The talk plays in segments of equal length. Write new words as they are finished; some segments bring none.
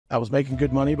I was making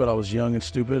good money, but I was young and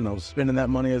stupid, and I was spending that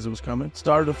money as it was coming.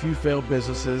 Started a few failed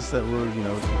businesses that were,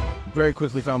 very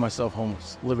quickly found myself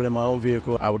homeless. Living in my own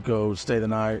vehicle, I would go stay the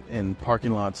night in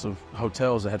parking lots of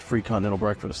hotels that had free continental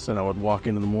breakfast, and I would walk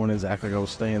in the mornings, act like I was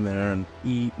staying there, and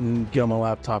eat and get on my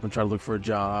laptop and try to look for a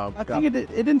job. I think it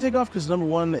didn't take off because, number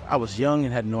one, I was young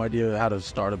and had no idea how to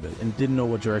start a bit and didn't know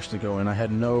what direction to go in. I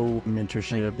had no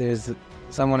mentorship. There's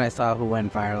someone I saw who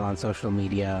went viral on social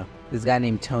media. This guy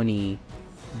named Tony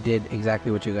did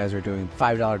exactly what you guys are doing.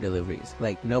 $5 deliveries.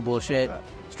 Like, no bullshit.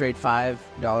 Straight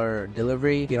 $5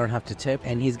 delivery. You don't have to tip.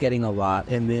 And he's getting a lot.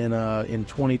 And then in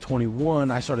 2021,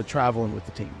 I started traveling with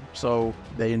the team. So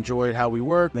they enjoyed how we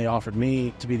worked. They offered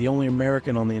me to be the only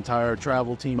American on the entire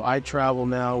travel team. I travel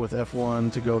now with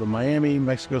F1 to go to Miami,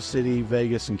 Mexico City,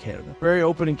 Vegas, and Canada. Very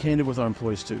open and candid with our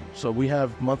employees too. So we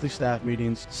have monthly staff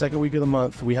meetings. Second week of the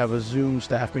month, we have a Zoom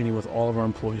staff meeting with all of our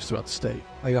employees throughout the state.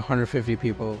 Like 150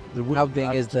 people. How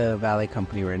big is the valet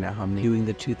company right now? How many? Doing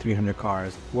the 200-300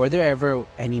 cars. Were there ever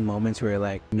any moments where you're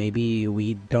like, maybe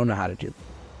we don't know how to do it?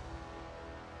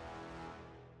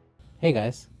 Hey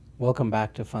guys, welcome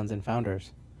back to Funds and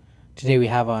Founders. Today we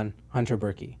have on Hunter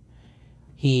Burkey.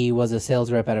 He was a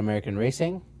sales rep at American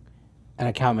Racing, an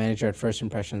account manager at First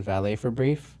Impressions Valet for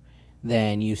brief.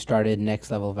 Then you started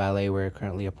Next Level Valet, where you're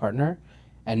currently a partner,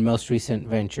 and most recent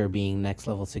venture being Next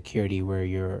Level Security, where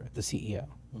you're the CEO.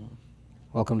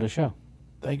 Welcome to the show.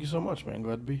 Thank you so much, man.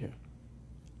 Glad to be here.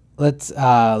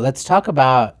 Let's talk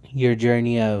about your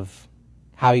journey of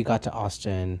how you got to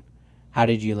Austin. How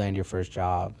did you land your first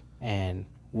job, and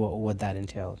what that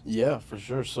entailed? Yeah, for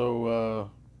sure. So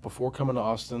before coming to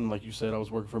Austin, like you said, I was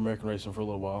working for American Racing for a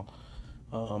little while.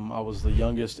 I was the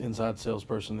youngest inside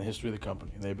salesperson in the history of the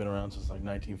company. They've been around since like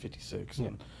 1956. Yeah.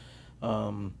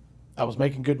 And I was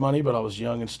making good money, but I was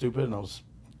young and stupid, and I was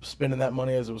spending that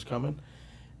money as it was coming.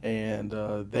 And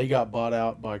they got bought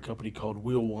out by a company called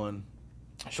Wheel One.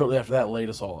 Shortly after that, laid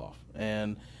us all off.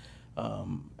 And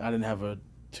I didn't have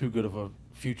too good of a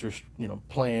future,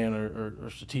 plan or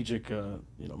strategic,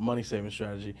 money saving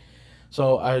strategy.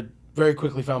 So I very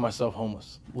quickly found myself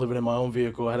homeless, living in my own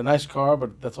vehicle. I had a nice car,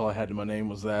 but that's all I had to my name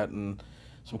was that, and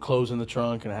some clothes in the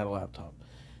trunk, and I had a laptop.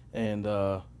 And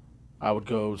I would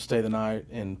go stay the night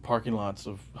in parking lots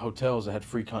of hotels that had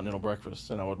free continental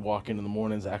breakfast, and I would walk in the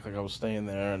mornings, act like I was staying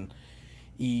there, and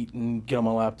eat and get on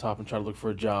my laptop and try to look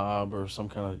for a job or some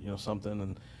kind of,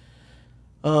 something.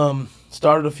 And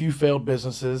started a few failed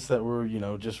businesses that were,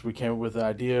 we came up with the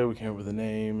idea, we came up with the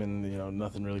name, and,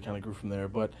 nothing really kind of grew from there.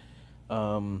 But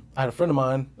I had a friend of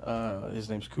mine, his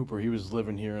name's Cooper. He was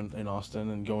living here in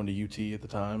Austin and going to UT at the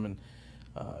time, and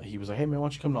he was like, hey man, why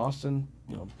don't you come to Austin,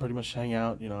 pretty much hang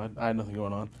out. I had nothing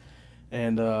going on.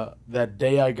 And that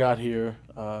day I got here,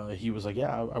 he was like,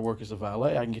 yeah, I work as a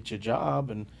valet. I can get you a job,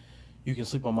 and you can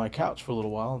sleep on my couch for a little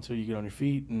while until you get on your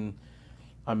feet. And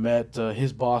I met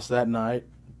his boss that night,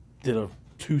 did a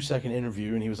 2-second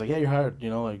interview, and he was like, yeah, you're hired.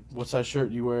 Like, what size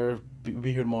shirt you wear,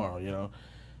 be here tomorrow,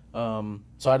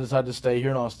 So I decided to stay here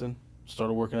in Austin,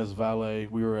 started working as a valet.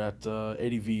 We were at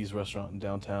Eddie V's restaurant in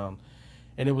downtown.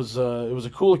 And it was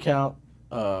a cool account.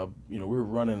 We were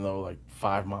running, though, like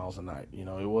 5 miles a night. It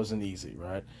wasn't easy,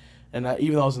 right? And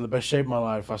even though I was in the best shape of my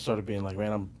life, I started being like,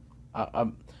 man,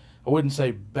 I wouldn't say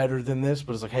better than this,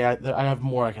 but it's like, hey, I have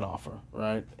more I can offer,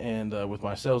 right? And with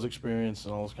my sales experience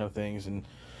and all those kind of things. And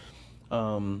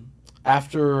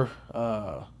after,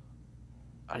 I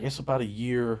guess, about a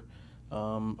year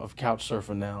of couch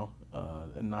surfing now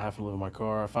and not having to live in my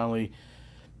car, I finally,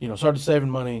 started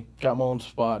saving money, got my own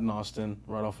spot in Austin,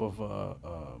 right off of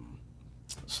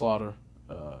Slaughter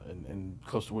and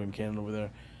close to William Cannon over there.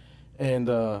 And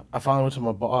I finally went to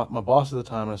my boss at the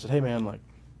time, and I said, hey, man, like,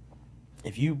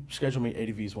 if you schedule me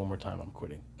ADVs one more time, I'm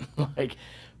quitting. Like,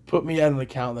 put me at an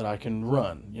account that I can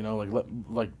run,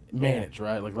 manage,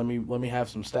 right? Like, let me have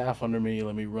some staff under me.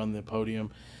 Let me run the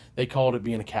podium. They called it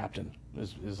being a captain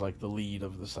is like the lead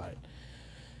of the site.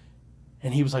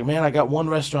 And he was like, man, I got one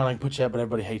restaurant I can put you at, but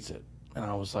everybody hates it. And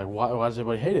I was like, why does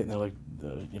everybody hate it? And they're like,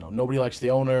 nobody likes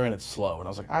the owner and it's slow. And I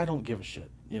was like, I don't give a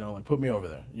shit. Put me over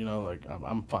there.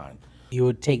 I'm fine. You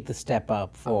would take the step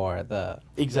up for the...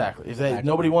 Exactly. If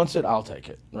nobody wants it, I'll take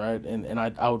it, right? And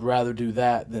I would rather do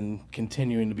that than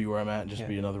continuing to be where I'm at and just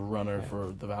be another runner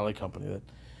for the valet company.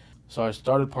 So I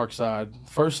started Parkside.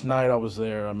 First night I was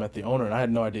there, I met the owner, and I had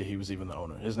no idea he was even the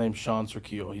owner. His name's Sean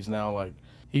Serkeel. He's now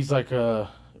he's like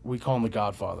we call him the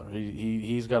Godfather.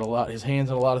 He's got his hands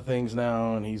in a lot of things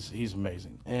now, and he's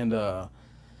amazing. And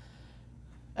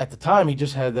at the time, he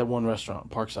just had that one restaurant,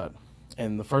 Parkside.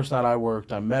 And the first night I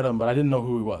worked, I met him, but I didn't know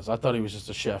who he was. I thought he was just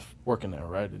a chef working there,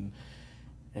 right?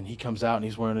 And he comes out and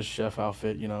he's wearing his chef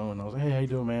outfit, and I was like, hey, how you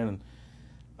doing, man?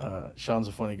 Sean's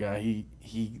a funny guy.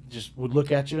 He just would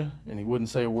look at you and he wouldn't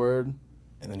say a word,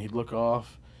 and then he'd look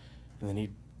off, and then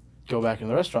he'd go back in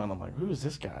the restaurant. I'm like, who is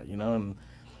this guy? And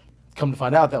come to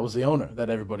find out, that was the owner that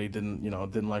everybody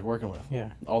didn't like working with.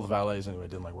 Yeah. All the valets anyway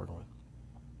didn't like working with.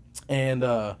 And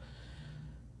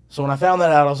so when I found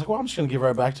that out, I was like, well, I'm just gonna give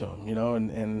right back to him,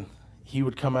 and he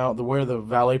would come out where the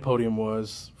valet podium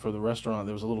was for the restaurant.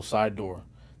 There was a little side door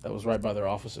that was right by their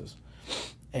offices,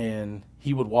 and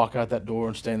he would walk out that door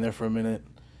and stand there for a minute,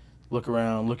 look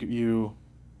around, look at you,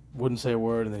 wouldn't say a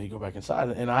word, and then he'd go back inside.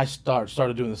 And I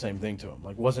started doing the same thing to him.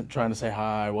 Like, wasn't trying to say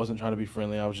hi, wasn't trying to be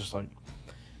friendly. I was just like,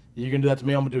 you're going to do that to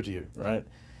me, I'm going to do it to you, right?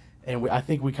 And I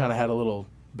think we kind of had a little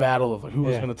battle of like, who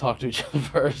was going to talk to each other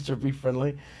first or be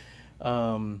friendly.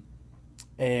 And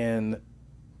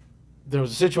there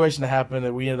was a situation that happened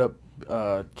that we ended up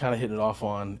kind of hitting it off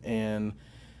on. And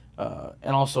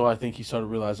also I think he started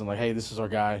realizing like, hey, this is our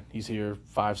guy. He's here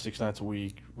 5-6 nights a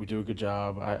week. We do a good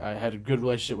job. I had a good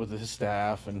relationship with his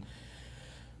staff, and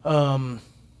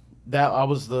that I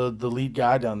was the lead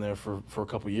guy down there for a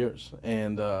couple of years.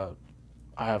 And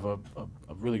I have a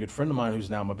really good friend of mine who's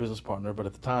now my business partner, but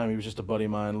at the time he was just a buddy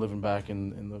of mine living back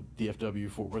in the DFW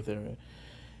Fort Worth area.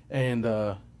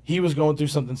 And he was going through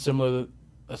something similar,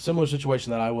 a similar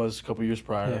situation that I was a couple of years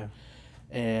prior. Yeah.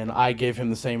 And I gave him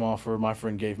the same offer my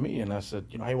friend gave me. And I said,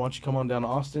 hey, why don't you come on down to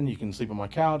Austin? You can sleep on my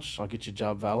couch. I'll get you a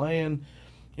job valeting.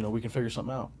 We can figure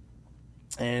something out.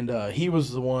 And he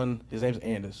was the one, his name's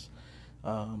Andis.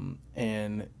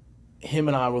 And him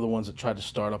and I were the ones that tried to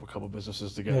start up a couple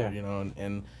businesses together,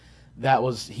 and that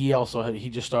was, he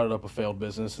just started up a failed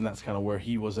business, and that's kind of where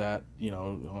he was at,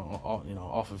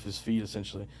 off of his feet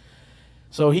essentially.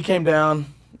 So he came down,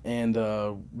 and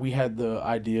we had the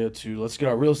idea to, let's get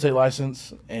our real estate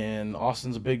license, and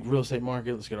Austin's a big real estate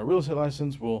market. Let's get our real estate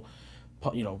license. We'll,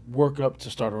 work up to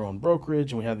start our own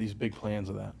brokerage, and we had these big plans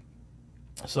of that.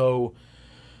 So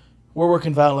we're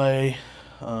working valet.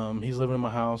 He's living in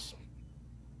my house.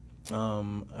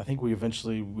 I think we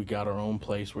got our own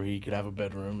place where he could have a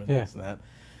bedroom and this and that.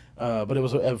 But it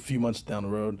was a few months down the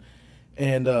road.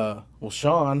 And,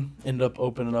 Sean ended up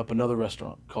opening up another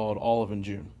restaurant called Olive in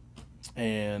June.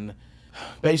 And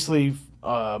basically,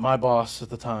 my boss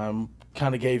at the time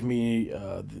kind of gave me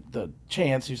the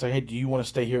chance. He was like, hey, do you want to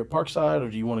stay here at Parkside or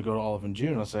do you want to go to Olive in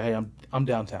June? And I said, hey, I'm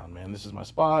downtown, man. This is my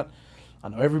spot. I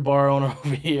know every bar owner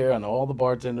over here. I know all the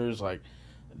bartenders. Like,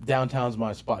 downtown's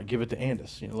my spot. Give it to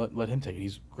Andis. Let him take it.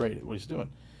 He's great at what he's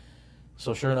doing.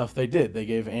 So sure enough, they did. They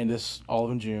gave Andis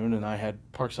Olive in June, and I had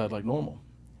Parkside like normal.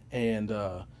 And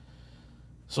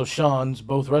so Sean's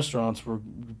both restaurants were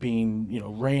being,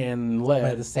 led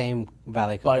by the same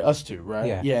valet company. By us two,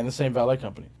 right? Yeah, in the same valet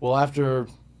company. Well, after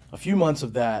a few months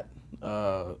of that,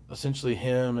 essentially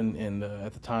him and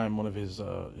at the time one of his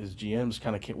GMs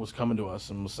kind of was coming to us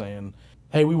and was saying,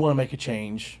 hey, we want to make a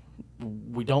change.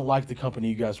 We don't like the company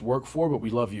you guys work for, but we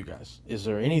love you guys. Is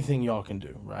there anything y'all can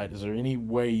do, right? Is there any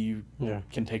way you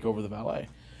can take over the valet?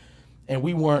 And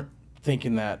we weren't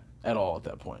thinking that at all at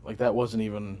that point. Like, that wasn't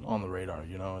even on the radar,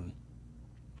 and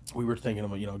we were thinking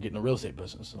about, getting a real estate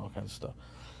business and all kinds of stuff.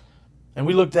 And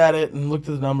we looked at it and looked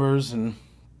at the numbers, and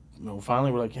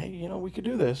finally we're like, hey, we could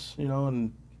do this,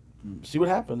 and see what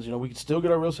happens. We could still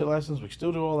get our real estate license, we could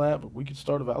still do all that, but we could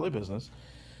start a valet business.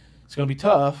 It's going to be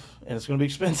tough, and it's going to be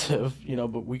expensive,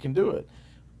 but we can do it.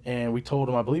 And we told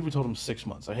him 6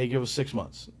 months. Like, hey, give us 6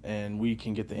 months, and we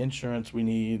can get the insurance we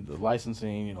need, the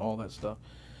licensing, all that stuff.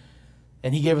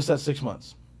 And he gave us that 6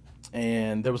 months.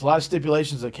 And there was a lot of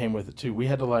stipulations that came with it, too. We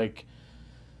had to lock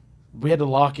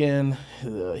in,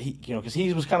 because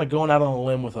he was kind of going out on a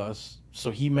limb with us.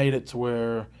 So he made it to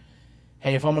where,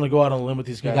 hey, if I'm going to go out on a limb with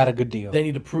these guys, you got a good deal. They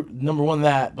need to prove, number one,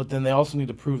 that, but then they also need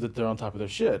to prove that they're on top of their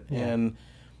shit. Yeah. And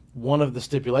one of the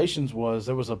stipulations was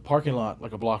there was a parking lot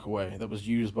like a block away that was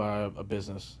used by a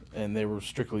business, and they were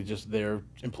strictly just their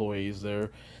employees. They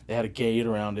had a gate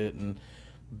around it, and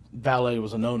valet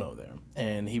was a no-no there.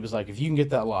 And he was like, if you can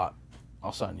get that lot,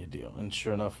 I'll sign you a deal. And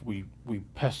sure enough, we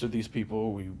pestered these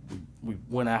people. We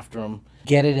went after them.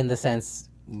 Get it in the sense,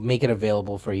 make it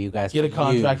available for you guys. Get a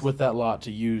contract with that lot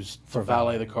to use for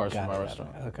valet the cars from my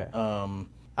restaurant. Okay.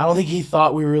 I don't think he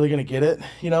thought we were really going to get it,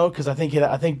 because I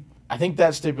think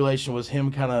that stipulation was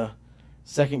him kind of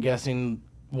second guessing.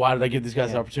 Why did I give these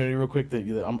guys the opportunity real quick?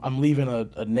 That I'm leaving a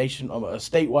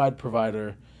statewide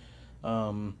provider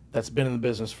that's been in the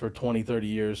business for 20, 30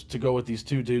 years to go with these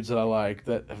two dudes that I like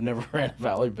that have never ran a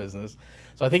valet business.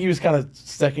 So I think he was kind of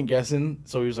second guessing.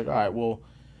 So he was like, all right, well,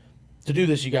 to do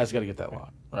this, you guys got to get that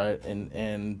lot, right?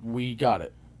 And we got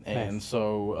it. And nice.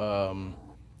 So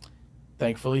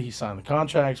thankfully he signed the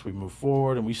contracts. We moved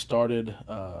forward, and we started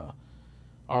our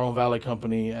our own valet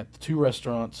company at the 2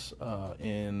 restaurants.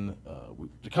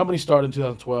 The company started in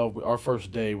 2012. Our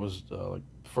first day was like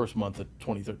the first month of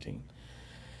 2013,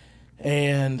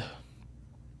 and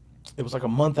it was like a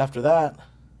month after that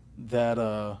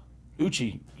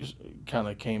Uchi kind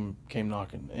of came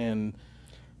knocking. And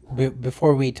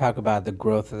Before we talk about the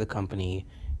growth of the company,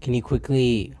 can you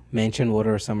quickly mention what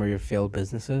are some of your failed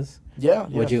businesses? yeah,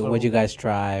 What'd you guys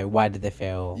try? Why did they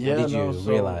fail? Yeah, what did you no,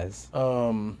 so, realize?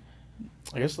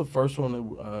 I guess the first one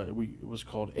it was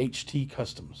called HT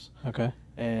Customs. Okay.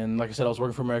 And like I said, I was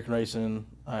working for American Racing.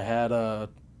 I had a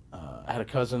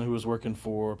cousin who was working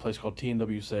for a place called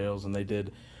T&W Sales, and they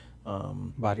did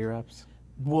Body wraps?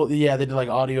 well, yeah, they did like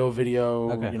audio,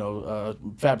 video, Okay.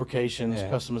 fabrications,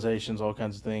 Yeah. customizations, all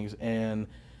kinds of things. And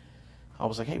I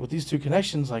was like, hey, with these 2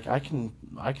 connections, like I can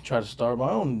try to start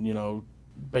my own,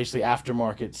 basically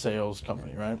aftermarket sales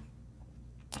company, right?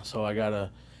 So I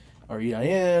got our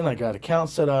EIN, I got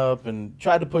accounts set up, and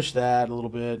tried to push that a little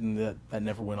bit, and that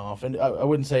never went off. And I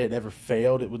wouldn't say it ever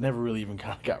failed. It would never really even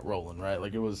kind of got rolling, right?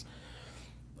 Like it was.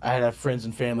 I had friends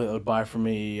and family that would buy for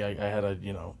me. I had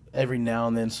every now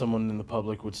and then someone in the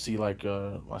public would see like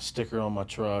a sticker on my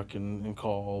truck and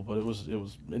call, but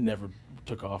it never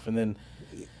took off. And then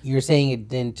You're saying it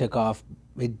didn't take off.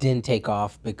 It didn't take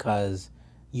off because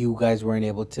you guys weren't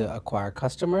able to acquire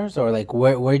customers, or like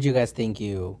where did you guys think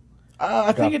you?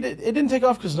 I think it didn't take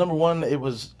off because number one,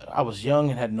 I was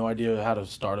young and had no idea how to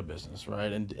start a business,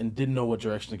 right? And didn't know what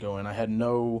direction to go in. I had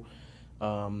no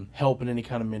help in any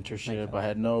kind of mentorship. I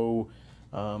had no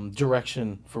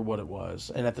direction for what it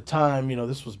was. And at the time,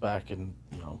 this was back in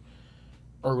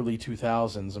early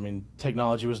 2000s. I mean,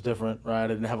 technology was different, right? I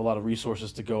didn't have a lot of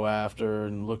resources to go after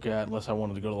and look at unless I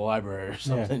wanted to go to the library or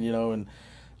something, And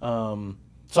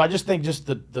so I just think just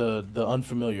the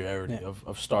unfamiliarity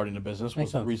of starting a business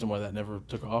was the reason why that never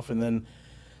took off. And then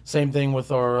same thing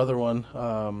with our other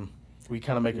one. We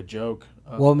kind of make a joke.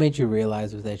 What made you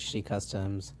realize with HT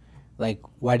Customs? Like,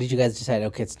 why did you guys decide,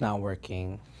 okay, it's not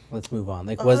working, let's move on?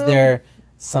 Like, was there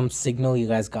some signal you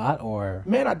guys got, or?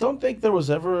 Man, I don't think there was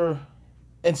ever.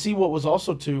 And see, what was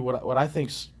also too, what I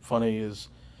think's funny is,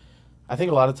 I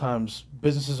think a lot of times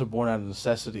businesses are born out of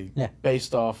necessity,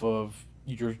 based off of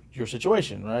your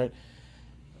situation, right?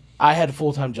 I had a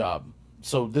full-time job,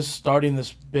 so starting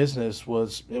this business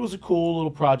was a cool little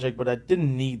project, but I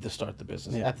didn't need to start the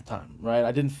business at the time, right?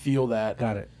 I didn't feel that.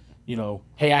 Got it.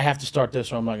 Hey, I have to start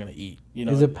this or I'm not going to eat. It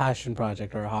was a passion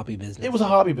project or a hobby business. It was a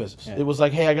hobby business. Yeah. It was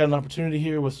like, hey, I got an opportunity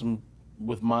here with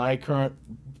my current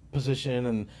position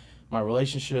and my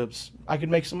relationships. I could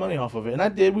make some money off of it, and I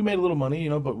did. We made a little money,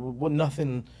 but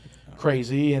nothing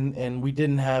crazy. And we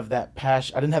didn't have that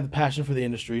passion. I didn't have the passion for the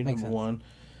industry. Number one,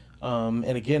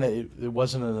 and again, it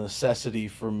wasn't a necessity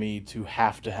for me to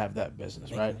have that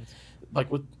business, right? Like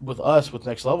with us with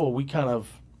Next Level, we kind of,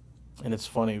 and it's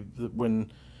funny that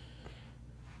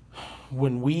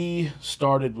when we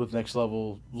started with Next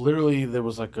Level, literally there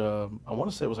was I want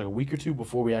to say it was like a week or 2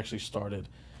 before we actually started.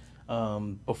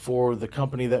 Before the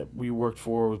company that we worked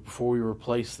for, before we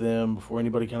replaced them, before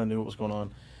anybody kind of knew what was going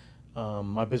on,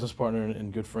 my business partner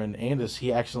and good friend Andis,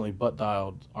 he accidentally butt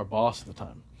dialed our boss at the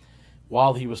time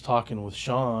while he was talking with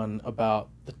Sean about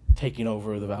taking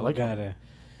over the valet company.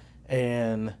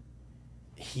 And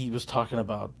he was talking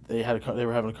about they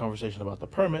were having a conversation about the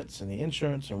permits and the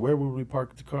insurance and where would we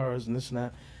park the cars and this and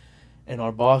that. And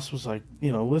our boss was like,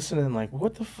 listening, like,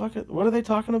 what the fuck, what are they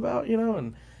talking about,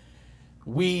 and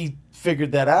we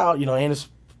figured that out. Andis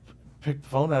picked the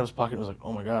phone out of his pocket and was like,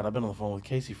 oh my God, I've been on the phone with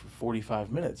Casey for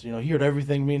 45 minutes. He heard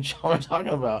everything me and Sean are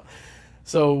talking about.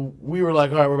 So we were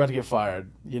like, all right, we're about to get fired.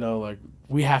 Like,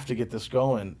 we have to get this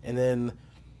going. And then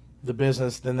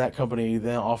that company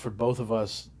then offered both of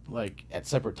us, like, at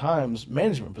separate times,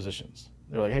 management positions.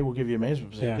 They're like, hey, we'll give you a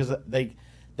management position. Because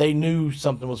they knew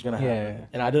something was going to happen. Yeah.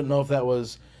 And I didn't know if that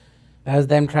was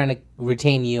them trying to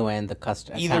retain you and the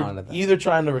customer. Either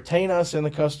trying to retain us and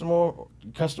the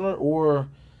customer, or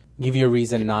give you a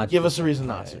reason not give us a reason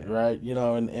not to, right?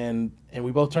 And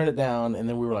we both turned it down, and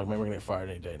then we were like, man, we're gonna get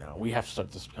fired any day now. We have to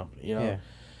start this company, Yeah.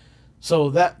 So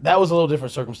that was a little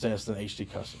different circumstance than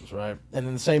HT Customs, right? And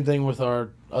then the same thing with our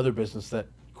other business that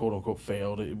quote unquote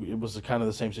failed. It was kind of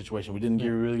the same situation. We didn't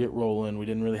really get rolling. We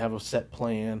didn't really have a set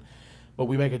plan, but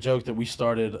we make a joke that we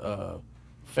started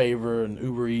Favor and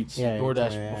Uber Eats,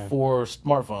 DoorDash before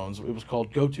smartphones. It was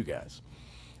called Go-To Guys.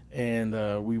 And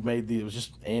we made it was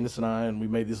just Andis and I, and we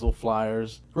made these little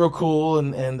flyers. Real cool,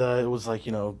 and it was like,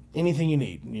 anything you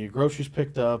need. Your groceries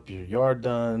picked up, your yard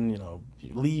done, your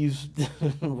leaves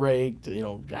raked,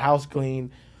 your house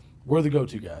cleaned. We're the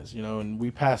go-to guys, and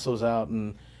we pass those out.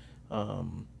 And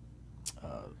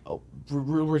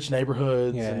real rich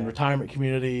neighborhoods Yeah. and retirement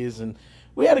communities, and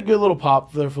we had a good little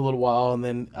pop there for a little while, and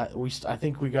then I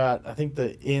think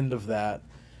the end of that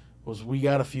was we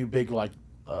got a few big like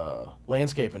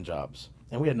landscaping jobs,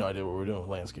 and we had no idea what we were doing with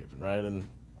landscaping, right? And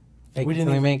we didn't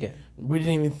even make it. we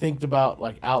didn't even think about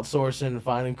like outsourcing and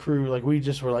finding crew. Like we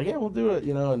just were like, yeah, we'll do it,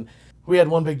 you know. And we had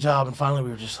one big job, and finally we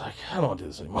were just like, I don't want to do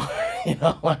this anymore. You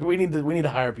know, like we need to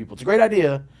hire people. It's a great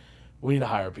idea. We need to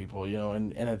hire people, you know.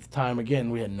 And at the time, again,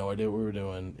 we had no idea what we were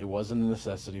doing. It wasn't a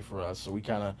necessity for us, so we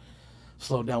kind of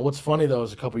slowed down. What's funny though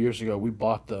is a couple years ago we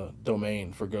bought the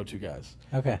domain for GoToGuys.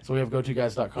 Okay. So we have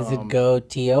GoToGuys.com. Is it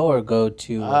GoTo or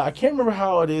GoTo? I can't remember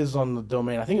how it is on the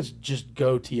domain. I think it's just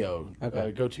GoTo.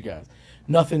 Okay. GoToGuys.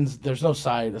 There's no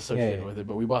site associated with it,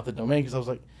 but we bought the domain because I was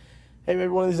like, hey, maybe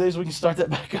one of these days we can start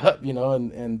that back up, you know,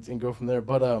 and go from there.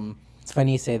 But it's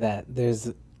funny you say that.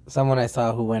 There's someone I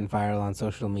saw who went viral on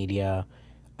social media.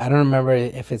 I don't remember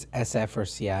if it's SF or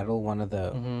Seattle, one of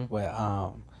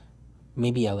the,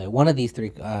 maybe LA, one of these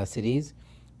three cities.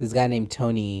 This guy named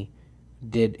Tony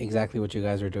did exactly what you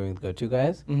guys are doing with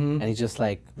GoToGuys. And he's just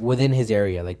like, within his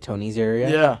area, like Tony's area,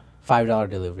 yeah, $5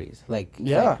 deliveries. Like,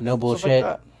 yeah, like, no bullshit,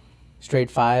 like straight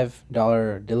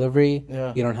 $5 delivery.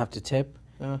 Yeah. You don't have to tip.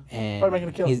 Yeah. And Probably making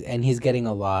a killing. he's getting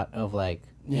a lot of like,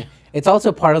 Yeah. it's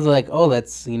also part of the like, oh,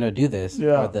 let's, you know, do this.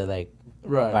 Yeah. Or the like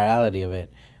Right. virality of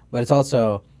it. But it's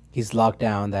also, he's locked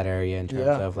down that area in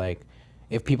terms of like,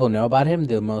 if people know about him,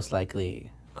 they'll most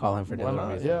likely call him for Why not?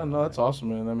 deliveries. Yeah, no, that's awesome,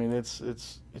 man. I mean, it's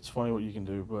funny what you can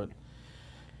do, but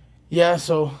yeah.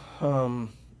 So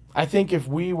I think if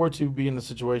we were to be in the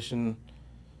situation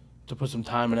to put some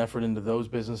time and effort into those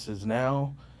businesses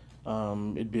now,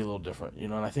 it'd be a little different, you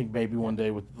know. And I think maybe one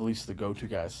day with at least the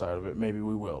GoToGuys side of it, maybe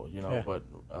we will, you know. Yeah. But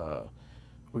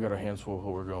we got our hands full of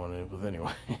what we're going in with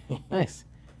anyway. Nice.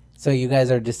 So you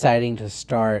guys are deciding to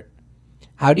start.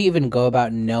 How do you even go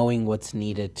about knowing what's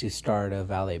needed to start a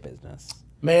valet business?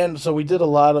 Man, so we did a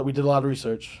lot of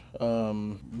research.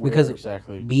 Because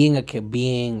exactly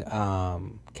being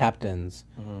captains,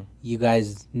 you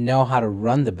guys know how to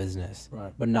run the business,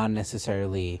 Right. but not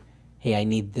necessarily. Hey, I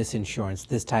need this insurance,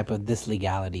 this type of this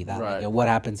legality. That Right. what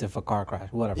happens if a car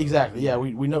crash? Whatever. Exactly. Yeah,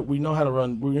 we know how to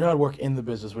run. We know how to work in the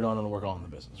business. We don't know how to work on the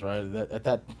business, right? At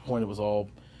that point, it was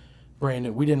all brand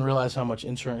new. We didn't realize how much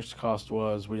insurance cost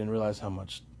was. We didn't realize how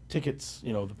much tickets,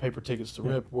 you know, the paper tickets to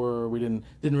rip were. We didn't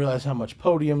realize how much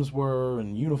podiums were,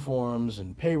 and uniforms,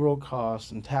 and payroll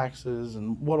costs, and taxes,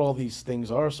 and what all these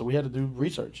things are. So we had to do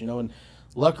research, you know. And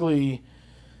luckily,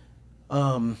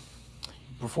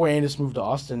 before Andis moved to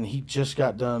Austin, he just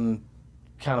got done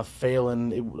kind of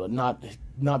failing.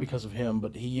 Not because of him,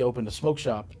 but he opened a smoke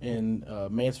shop in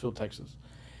Mansfield, Texas,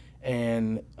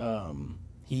 and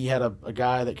he had a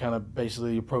guy that kind of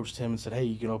basically approached him and said, "Hey,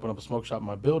 you can open up a smoke shop in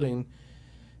my building,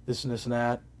 this and this and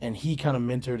that," and he kind of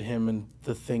mentored him in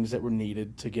the things that were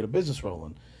needed to get a business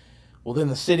rolling. Well, then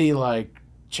the city like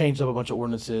changed up a bunch of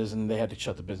ordinances, and they had to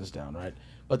shut the business down, right?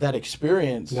 But that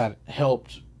experience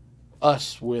helped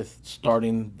us with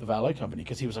starting the valet company,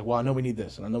 because he was like, well, I know we need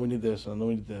this, and I know we need this, and I know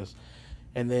we need this.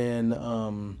 And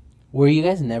then were you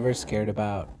guys never scared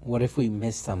about what if we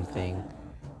missed something?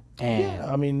 And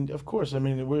yeah, I mean, of course, I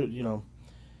mean, we're, you know,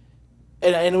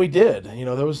 and we did, you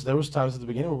know, there was times at the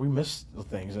beginning where we missed the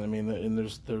things, and I mean, and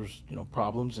there's you know,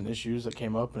 problems and issues that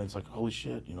came up, and it's like, holy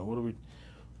shit, you know,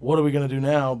 what are we gonna do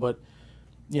now? But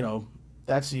you know,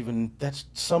 that's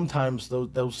sometimes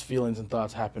those feelings and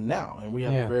thoughts happen now, and we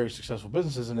have very successful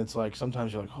businesses, and it's like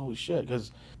sometimes you're like, holy shit,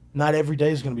 because not every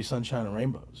day is going to be sunshine and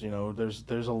rainbows, you know.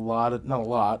 There's a lot of, not a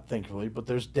lot, thankfully, but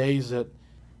there's days that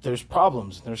there's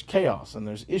problems, and there's chaos, and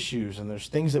there's issues, and there's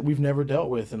things that we've never dealt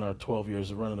with in our 12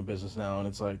 years of running a business now, and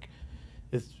it's like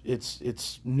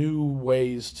it's new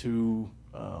ways to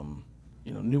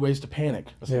you know, new ways to panic,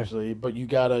 essentially. But you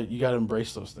gotta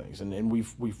embrace those things, and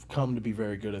we've come to be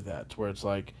very good at that, to where it's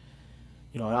like,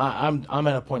 you know, I'm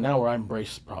at a point now where I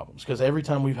embrace problems, because every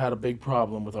time we've had a big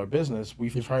problem with our business,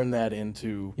 we've turned that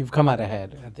into, you've come out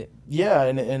ahead at the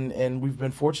and we've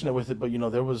been fortunate with it. But you know,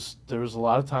 there was a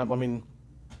lot of time. I mean,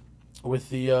 with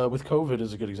COVID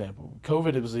is a good example.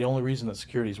 COVID, it was the only reason that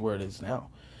security is where it is now,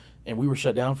 and we were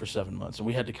shut down for 7 months, and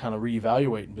we had to kind of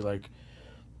reevaluate and be like,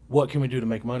 what can we do to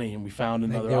make money? And we found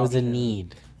another there was option. a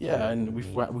need. Yeah, and we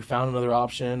found another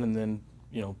option, and then,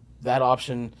 you know, that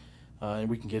option, and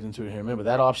we can get into it here in a minute, but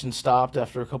that option stopped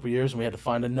after a couple of years, and we had to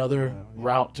find another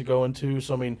route to go into.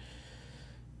 So, I mean,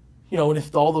 you know, and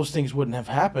if all those things wouldn't have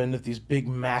happened, if these big,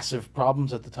 massive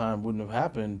problems at the time wouldn't have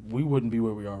happened, we wouldn't be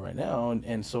where we are right now.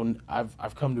 And so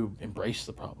I've come to embrace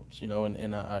the problems, you know,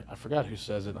 and I forgot who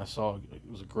says it, and I saw it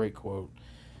was a great quote.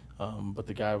 But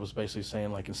the guy was basically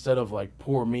saying, like, instead of like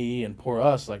poor me and poor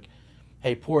us, like,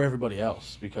 hey, poor everybody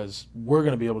else, because we're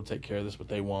going to be able to take care of this, but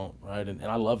they won't, right? And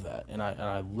I love that,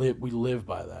 and we live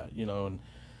by that, you know. And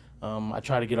I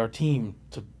try to get our team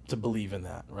to believe in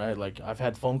that, right? Like, I've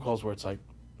had phone calls where it's like,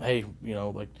 hey, you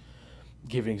know, like,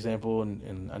 give an example,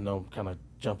 and I know I'm kind of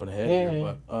jumping ahead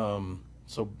here, but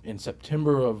so in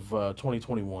September of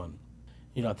 2021,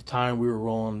 you know, at the time we were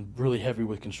rolling really heavy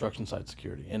with construction site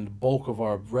security, and the bulk of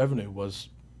our revenue was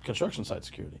construction site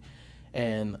security.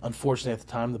 And unfortunately, at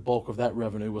the time, the bulk of that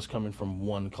revenue was coming from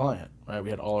one client, right? We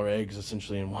had all our eggs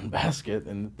essentially in one basket,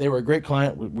 and they were a great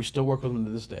client. We still work with them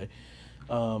to this day.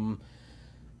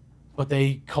 But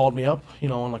they called me up, you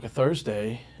know, on like a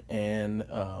Thursday, and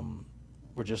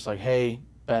we're just like, hey,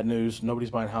 bad news,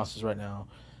 nobody's buying houses right now.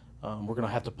 We're going to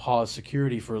have to pause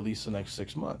security for at least the next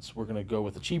 6 months. We're going to go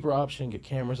with a cheaper option, get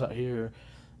cameras out here.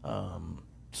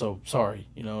 So sorry,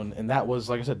 you know, and that was,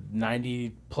 like I said,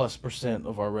 90+%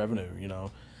 of our revenue, you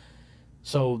know.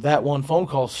 So that one phone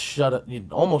call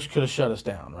almost could have shut us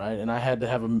down, right? And I had to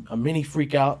have a mini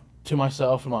freak out to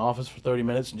myself in my office for 30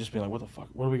 minutes and just be like, what the fuck,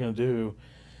 what are we going to do?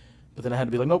 But then I had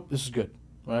to be like, nope, this is good,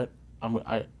 right? I'm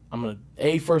going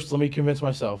to, first, let me convince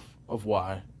myself of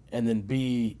why, and then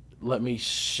B, let me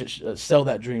sell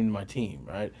that dream to my team,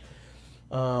 right?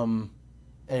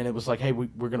 And it was like, hey,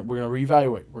 we're gonna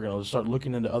reevaluate. We're gonna start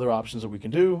looking into other options that we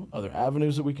can do, other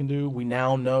avenues that we can do. We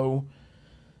now know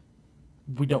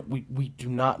we do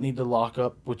not need to lock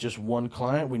up with just one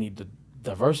client. We need to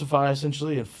diversify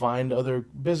essentially and find other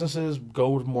businesses, go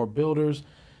with more builders,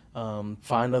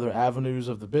 find other avenues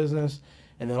of the business,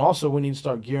 and then also we need to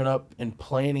start gearing up and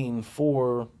planning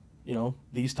for, you know,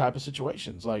 these type of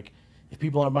situations. Like, if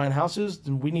people aren't buying houses,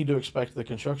 then we need to expect the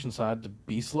construction side to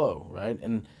be slow, right?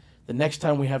 And the next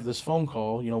time we have this phone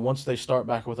call, you know, once they start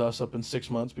back with us up in 6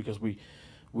 months, because we're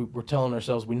telling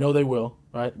ourselves we know they will,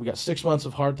 right? We got 6 months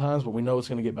of hard times, but we know it's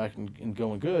going to get back and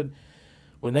going good.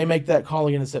 When they make that call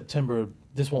again in September,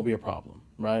 this won't be a problem,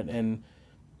 right? And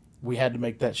we had to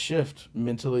make that shift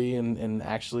mentally and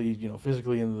actually, you know,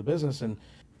 physically into the business. And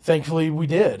thankfully we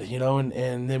did, you know, and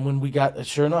then when we got,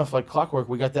 sure enough, like clockwork,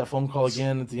 we got that phone call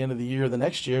again at the end of the year, the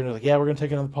next year, and they're like, yeah, we're going to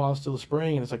take another pause till the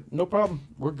spring. And it's like, no problem.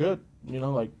 We're good. You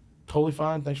know, like, totally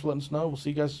fine. Thanks for letting us know. We'll see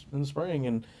you guys in the spring.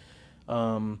 And,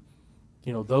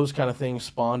 you know, those kind of things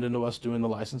spawned into us doing the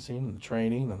licensing and the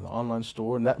training and the online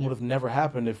store. And that would have never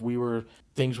happened if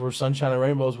things were sunshine and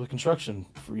rainbows with construction,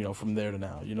 you know, from there to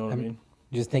now. You know what I mean?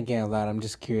 Just thinking out loud, I'm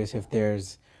just curious if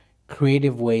there's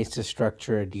creative ways to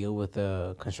structure a deal with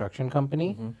a construction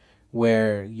company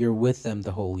where you're with them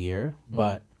the whole year,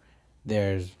 but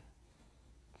there's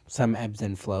some ebbs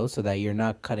and flows so that you're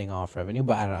not cutting off revenue.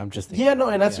 But I'm just thinking. Yeah, no,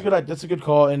 and that's a good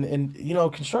call. And you know,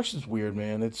 construction's weird,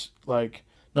 man. It's like,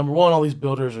 number one, all these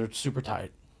builders are super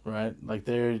tight, right? Like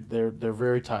they're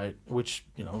very tight, which,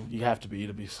 you know, you have to be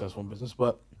successful in business.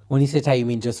 But when you say tight, you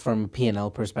mean just from a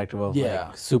P&L perspective of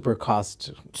like super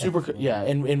cost.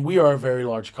 And we are a very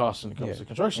large cost when it comes to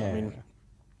construction. I mean,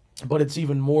 but it's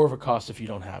even more of a cost if you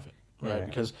don't have it, right? Yeah.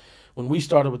 Because when we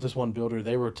started with this one builder,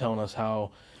 they were telling us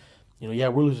how, you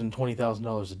know, we're losing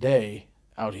 $20,000 a day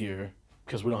out here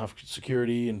because we don't have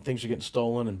security and things are getting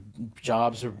stolen and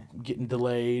jobs are getting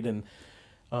delayed. And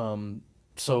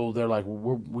so they're like,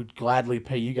 well, we'd gladly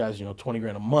pay you guys, you know,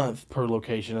 $20,000 a month per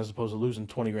location as opposed to losing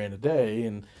 $20,000 a day.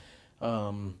 And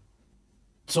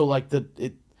so like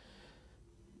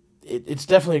it's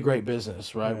definitely a great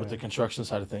business, right, with the construction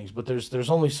side of things. But there's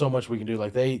only so much we can do.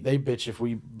 Like they bitch if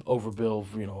we overbill,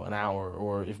 you know, an hour,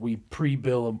 or if we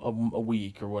pre-bill a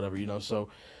week or whatever, you know. So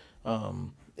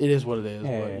it is what it is.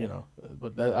 You know,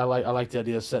 but I like the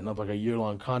idea of setting up like a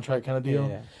year-long contract kind of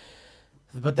deal.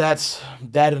 But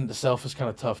that in itself is kind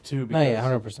of tough too, because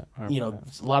 100%. You know,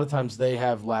 a lot of times they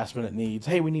have last-minute needs.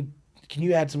 Hey, can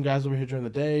you add some guys over here during the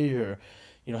day? Or,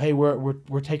 you know, hey,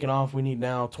 we're taking off. We need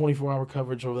now 24-hour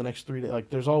coverage over the next 3 days. Like,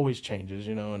 there's always changes,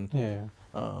 you know, and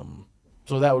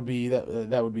so that would be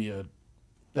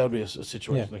a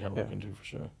situation to kind of look into for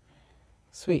sure.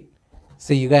 Sweet.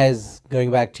 So you guys,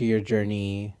 going back to your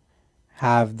journey,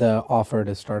 have the offer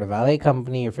to start a valet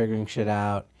company. You're figuring shit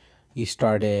out. You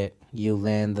start it. You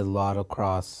land the lot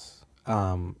across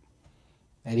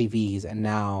Eddie V's, and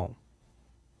now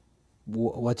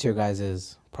what's your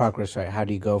guys' progress, right? How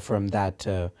do you go from that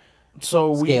to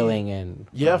scaling?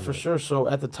 For sure. So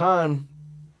at the time,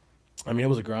 I mean, it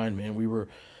was a grind, man. We were,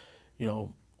 you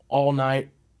know, all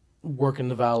night working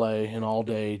the valet and all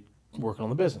day working on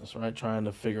the business, right? Trying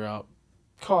to figure out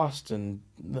costs and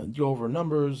go over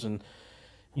numbers. And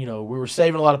you know, we were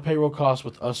saving a lot of payroll costs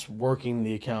with us working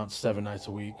the accounts 7 nights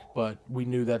a week, but we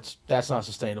knew that's not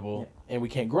sustainable, and we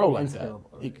can't grow like that.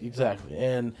 Exactly.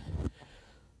 And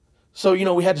so, you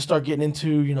know, we had to start getting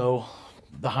into, you know,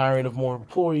 the hiring of more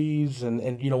employees,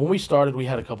 and you know, when we started, we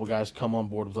had a couple guys come on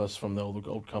board with us from the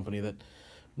old company that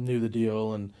knew the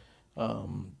deal, and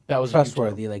that was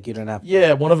Trustworthy, like you don't have.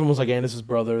 yeah, one of them was like Andis's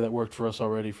brother that worked for us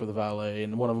already for the valet,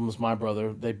 and one of them was my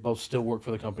brother. They both still work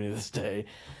for the company to this day.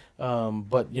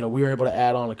 But you know, we were able to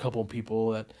add on a couple of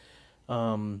people that,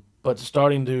 but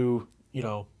starting to, you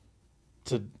know,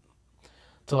 to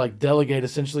like delegate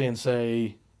essentially and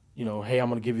say, you know, hey, I'm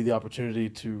going to give you the opportunity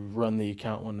to run the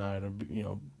account one night, or you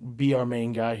know, be our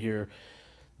main guy here.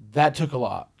 That took a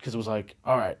lot, because it was like,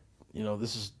 all right, you know,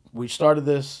 we started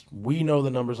this. We know the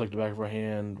numbers like the back of our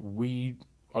hand. We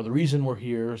are the reason we're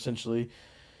here, essentially.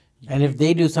 And if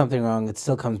they do something wrong, it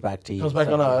still comes back to you. Comes back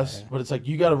on us, but it's like,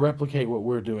 you got to replicate what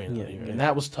we're doing here. And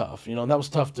that was tough, you know, and that was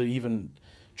tough to even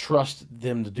trust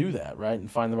them to do that, right, and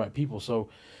find the right people. So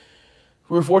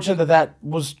we were fortunate that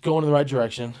was going in the right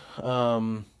direction.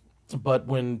 But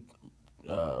when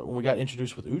we got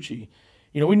introduced with Uchi,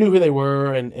 you know, we knew who they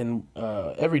were, and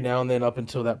every now and then up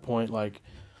until that point, like,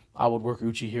 I would work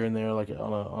Uchi here and there, like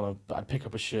I'd pick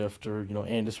up a shift, or you know,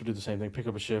 Andis would do the same thing, pick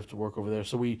up a shift to work over there.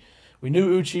 So we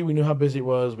knew Uchi, we knew how busy it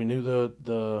was, we knew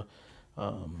the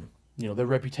you know, their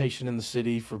reputation in the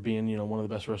city for being, you know, one of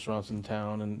the best restaurants in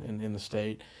town and in the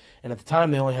state. And at the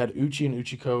time, they only had Uchi and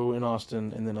Uchiko in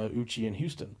Austin, and then Uchi in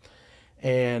Houston.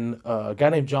 And a guy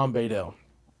named John Baydell,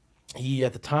 he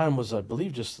at the time was, I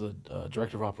believe, just the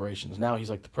director of operations. Now he's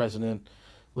like the president,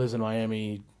 lives in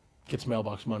Miami, gets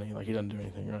mailbox money. Like, he doesn't do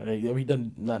anything, right? He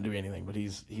doesn't not do anything, but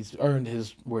he's earned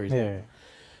his where he's at.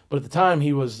 But at the time,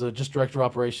 he was just director of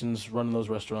operations, running those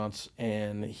restaurants,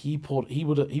 and he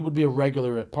would be a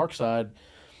regular at Parkside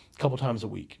a couple times a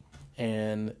week.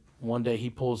 And one day he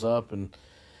pulls up, and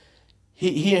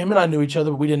him and I knew each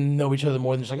other, but we didn't know each other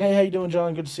more than just like, hey, how you doing,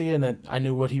 John? Good to see you. And then I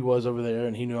knew what he was over there,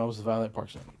 and he knew I was the valet at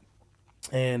Parkside.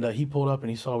 And he pulled up, and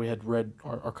he saw we had red.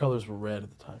 Our colors were red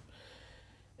at the time,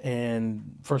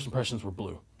 and first impressions were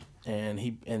blue,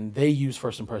 and they used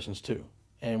first impressions too.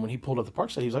 And when he pulled up the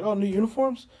Parkside, he was like, "Oh, new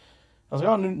uniforms?" I was like,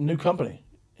 "Oh, new company."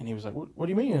 And he was like, "What do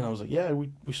you mean?" And I was like, "Yeah,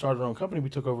 we started our own company. We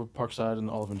took over Parkside in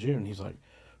Olive and June." And he's like,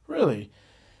 "Really?"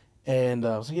 And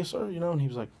I was like, "Yes, sir." You know, and he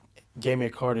was like, gave me a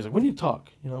card. He's like, "We need to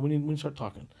talk. You know, we need to start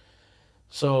talking."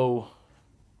 So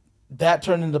that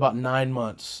turned into about 9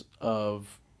 months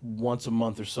of once a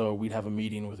month or so, we'd have a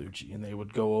meeting with Uchi, and they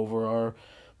would go over our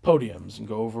podiums and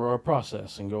go over our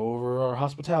process and go over our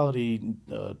hospitality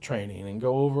training and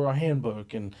go over our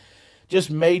handbook, and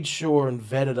just made sure and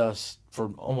vetted us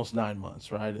for almost 9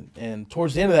 months, right? And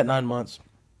towards the end of that 9 months,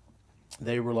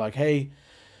 they were like, "Hey,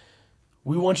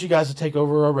 we want you guys to take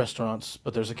over our restaurants,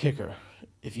 but there's a kicker.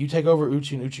 If you take over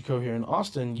Uchi and Uchiko here in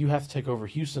Austin, you have to take over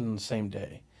Houston on the same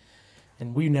day."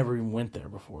 And we never even went there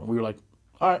before. And we were like,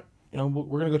 "All right, you know,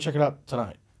 we're going to go check it out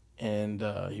tonight." And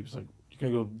he was like, "You're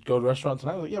going to go to the restaurant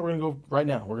tonight?" I was like, "Yeah, we're going to go right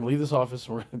now. We're going to leave this office,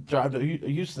 and we're going to drive to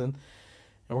Houston,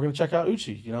 and we're going to check out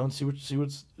Uchi, you know, and see what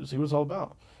it's all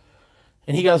about."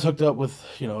 And he got us hooked up with,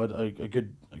 you know, a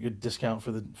good discount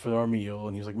for our meal.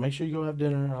 And he was like, "Make sure you go have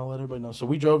dinner, and I'll let everybody know." So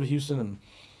we drove to Houston,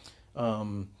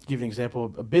 and give you an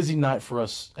example, a busy night for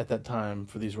us at that time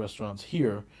for these restaurants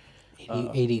here.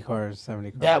 80 cars, 70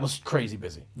 cars. That was crazy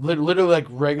busy. Literally, like,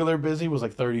 regular busy was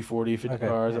like 30, 40, 50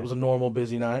 cars. That was a normal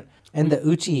busy night. And the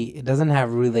Uchi, it doesn't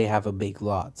really have a big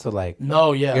lot. So, like,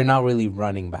 no, yeah, you're not really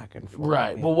running back and forth.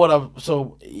 Right. Yeah. Well,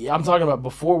 I'm talking about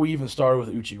before we even started with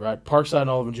Uchi, right? Parkside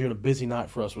and Olive and June, a busy night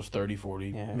for us was 30,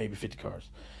 40, maybe 50 cars.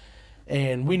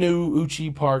 And we knew Uchi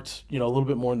parked, you know, a little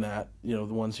bit more than that, you know,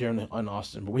 the ones here in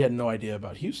Austin, but we had no idea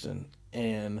about Houston.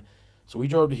 And so we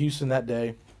drove to Houston that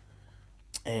day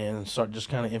and started just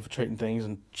kind of infiltrating things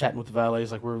and chatting with the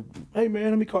valets, like, "Hey man, how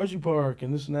many cars you park?"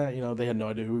 and this and that. You know, they had no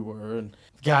idea who we were. And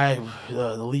the guy,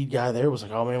 the lead guy there, was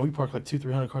like, "Oh man, we park like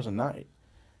 200-300 cars a night."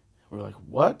 We were like,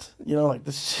 "What?" You know, like,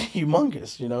 this is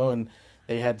humongous, you know. And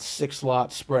they had 6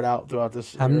 lots spread out throughout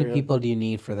this How area. many people do you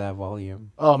need for that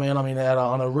volume? Oh man, I mean,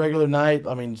 on a regular night,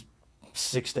 I mean,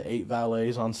 6 to 8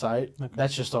 valets on site. Okay.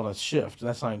 That's just on a shift.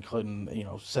 That's not including, you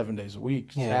know, 7 days a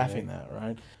week, staffing that,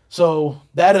 right? So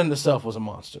that in itself was a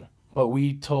monster. But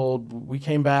we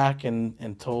came back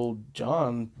and told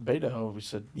John Beto, we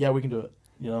said, "Yeah, we can do it.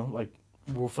 You know, like,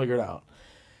 we'll figure it out."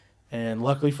 And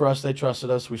luckily for us, they trusted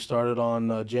us. We started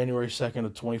on January 2nd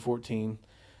of 2014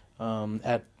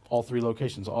 at all 3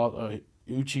 locations,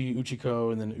 Uchi,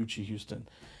 Uchiko, and then Uchi Houston.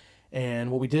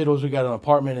 And what we did was we got an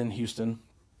apartment in Houston.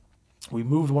 We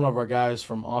moved one of our guys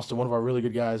from Austin, one of our really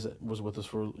good guys that was with us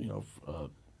for, you know,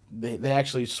 they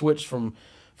actually switched from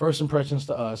First Impressions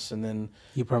to us, and then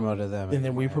You promoted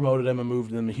them. we promoted them and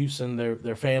moved them to Houston.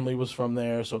 Their family was from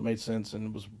there, so it made sense and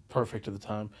it was perfect at the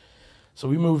time. So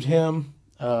we moved him,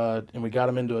 and we got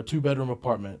him into a 2-bedroom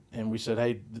apartment. And we said,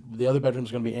 hey, the other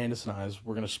bedroom's going to be Andis and I's.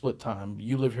 We're going to split time.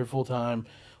 You live here full time.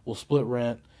 We'll split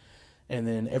rent. And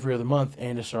then every other month,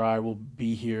 Andis or I will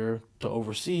be here to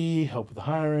oversee, help with the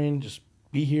hiring, just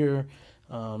be here.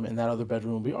 And that other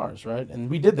bedroom will be ours, right? And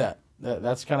we did that.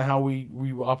 That's kind of how we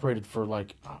operated for,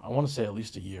 like, I want to say at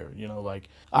least a year. You know, like,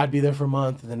 I'd be there for a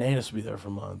month, and then Andis would be there for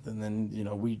a month. And then, you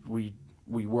know,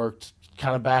 we worked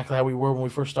kind of back how we were when we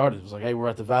first started. It was like, hey, we're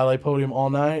at the valet podium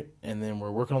all night, and then we're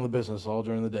working on the business all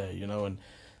during the day, you know. And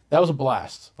that was a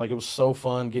blast. Like, it was so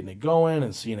fun getting it going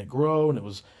and seeing it grow. And it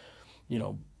was, you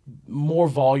know, more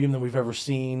volume than we've ever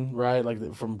seen, right?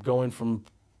 Like, from going from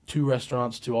 2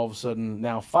 restaurants to all of a sudden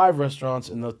now 5 restaurants,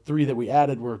 and the 3 that we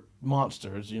added were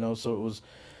monsters, you know. So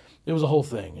it was a whole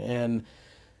thing. And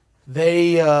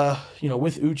they, you know,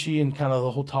 with Uchi and kind of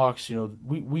the whole talks, you know,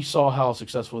 we saw how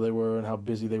successful they were and how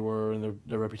busy they were and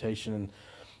their reputation. And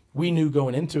we knew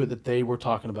going into it that they were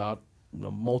talking about, you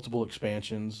know, multiple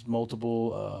expansions,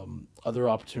 multiple other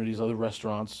opportunities, other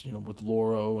restaurants, you know, with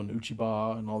Loro and Uchi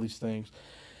Ba and all these things,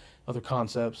 other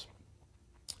concepts.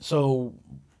 So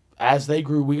as they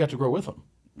grew, we got to grow with them.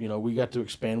 You know, we got to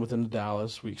expand within the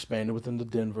Dallas. We expanded within the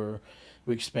Denver.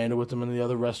 We expanded with them in the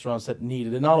other restaurants that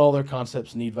needed it. Not all their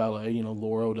concepts need valet. You know,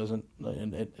 Loro doesn't,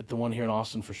 and at the one here in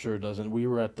Austin for sure doesn't. We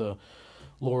were at the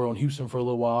Loro in Houston for a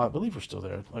little while. I believe we're still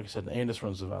there. Like I said, Andis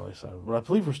runs the valet side, but I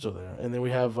believe we're still there. And then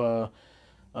we have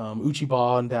Uchi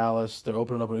Ba in Dallas. They're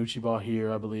opening up an Uchi Ba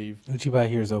here, I believe. Uchi Ba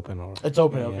here is open. It's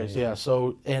open. Okay, so yeah.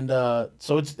 So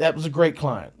that was a great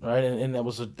client, right? And that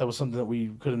was something that we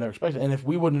could have never expected. And if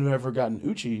we wouldn't have ever gotten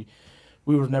Uchi,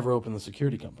 we would have never opened the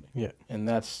security company. Yeah. And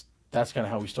that's kind of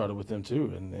how we started with them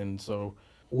too. And so,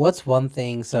 what's one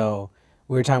thing? So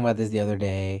we were talking about this the other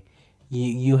day.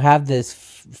 You have this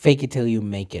fake it till you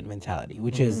make it mentality,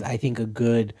 which is, I think, a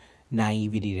good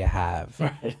naivety to have.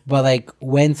 Right. But like,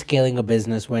 when scaling a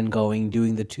business, when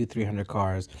doing the 200-300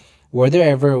 cars, were there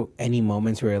ever any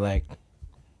moments where you're like,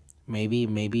 maybe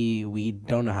we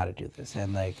don't know how to do this?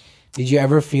 And like, did you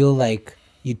ever feel like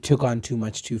you took on too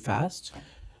much too fast?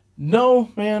 No,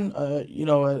 man. You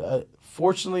know,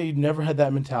 fortunately, never had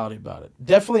that mentality about it.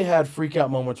 Definitely had freak out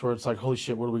moments where it's like, holy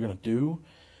shit, what are we going to do?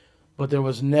 But there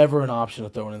was never an option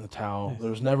of throwing in the towel.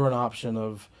 There was never an option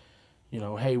of, you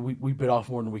know, hey, we bit off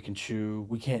more than we can chew.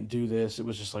 We can't do this. It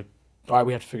was just like, all right,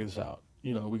 we have to figure this out.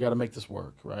 You know, we got to make this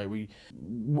work, right? And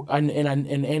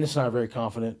Andis and I are very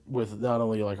confident with not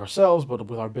only like ourselves, but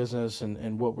with our business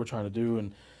and what we're trying to do.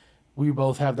 And we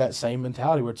both have that same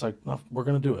mentality where it's like, no, we're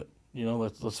going to do it. You know,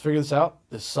 let's figure this out.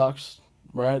 This sucks,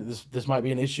 right? This might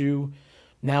be an issue.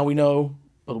 Now we know,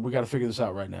 but we got to figure this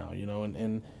out right now. You know,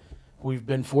 and we've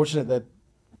been fortunate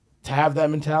to have that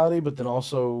mentality, but then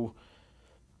also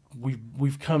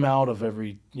we've come out of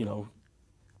every, you know,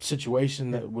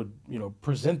 situation that would, you know,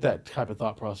 present that type of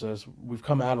thought process. We've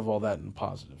come out of all that in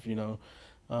positive, you know.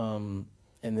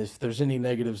 And if there's any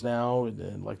negatives now,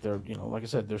 and like there, you know, like I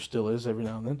said, there still is every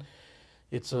now and then.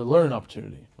 It's a learning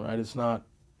opportunity, right? It's not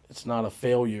a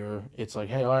failure. It's like,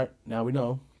 hey, all right, now we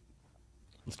know.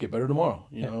 Let's get better tomorrow,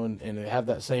 you know, and have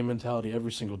that same mentality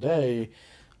every single day.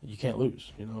 You can't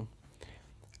lose, you know.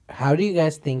 How do you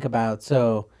guys think about,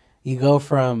 so you go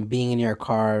from being in your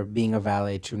car, being a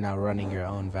valet, to now running your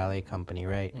own valet company,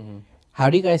 right? Mm-hmm. How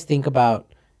do you guys think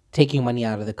about taking money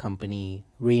out of the company,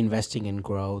 reinvesting in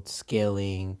growth,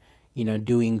 scaling, you know,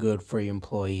 doing good for your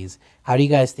employees? How do you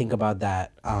guys think about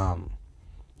that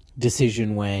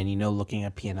decision when, you know, looking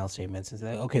at P&L statements and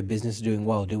say, okay, business is doing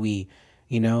well. Do we,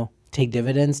 you know, take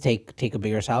dividends, take a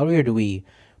bigger salary, or do we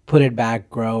put it back,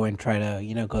 grow, and try to,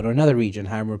 you know, go to another region,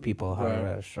 hire more people, hire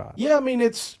a restaurant? Yeah, I mean,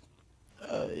 it's,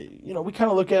 you know, we kind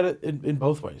of look at it in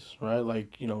both ways, right?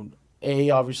 Like, you know,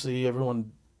 obviously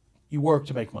everyone, you work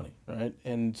to make money, right?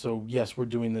 And so, yes, we're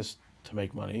doing this to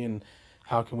make money, and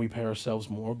how can we pay ourselves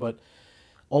more? But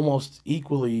almost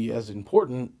equally as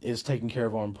important is taking care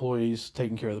of our employees,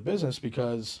 taking care of the business,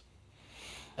 because,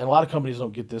 and a lot of companies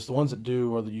don't get this. The ones that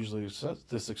do are usually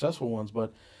the successful ones,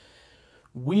 but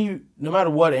no matter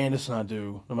what Andis and I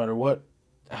do, no matter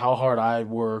how hard I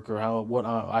work or what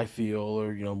I feel,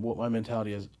 or, you know, what my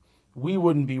mentality is, we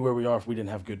wouldn't be where we are if we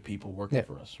didn't have good people working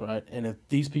for us, right? And if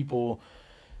these people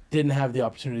didn't have the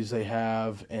opportunities they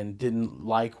have and didn't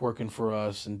like working for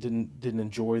us and didn't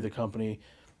enjoy the company,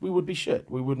 we would be shit.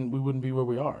 We wouldn't be where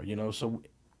we are, you know. So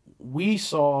we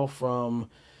saw from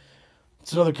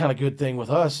it's another kind of good thing with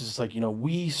us is like,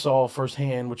 we saw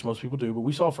firsthand, which most people do, but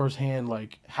we saw firsthand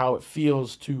like how it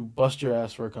feels to bust your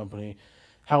ass for a company,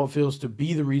 how it feels to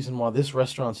be the reason why this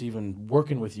restaurant's even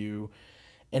working with you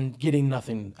and getting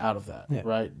nothing out of that, Yeah.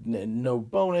 right? No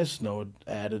bonus, no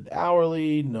added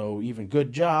hourly, no even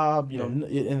good job,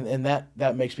 and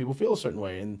that makes people feel a certain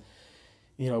way. And,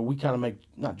 we kind of make,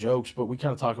 not jokes, but we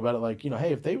kind of talk about it like,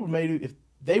 hey, if they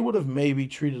would have maybe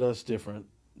treated us different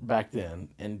back then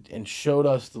and showed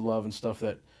us the love and stuff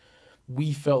that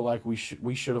we felt like we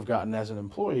should have gotten as an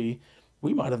employee,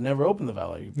 we might have never opened the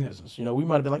valet business. We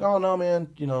might have been like, oh no, man,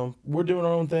 we're doing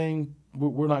our own thing.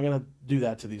 We're not gonna do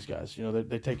that to these guys.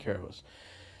 They take care of us,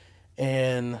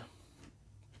 and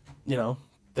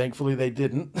thankfully they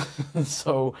didn't.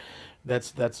 So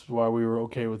that's why we were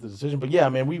okay with the decision. But yeah,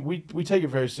 man, we take it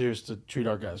very serious to treat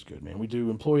our guys good, man. We do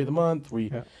employee of the month. We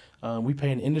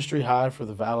pay an industry high for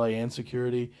the valet and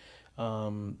security.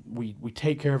 We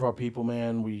take care of our people,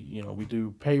 man. We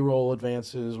do payroll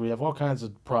advances. We have all kinds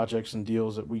of projects and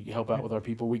deals that we help out with our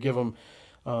people. We give them,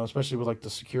 especially with like the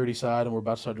security side, and we're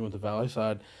about to start doing with the valet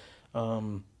side,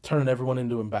 turning everyone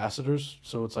into ambassadors.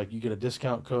 So it's like you get a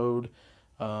discount code,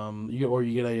 you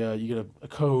get a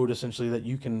code essentially that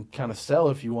you can kind of sell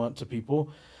if you want to people.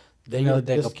 They get a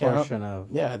discount.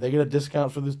 They get a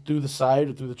discount for this through the site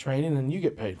or through the training, and you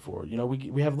get paid for it.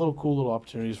 We have cool little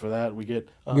opportunities for that. We get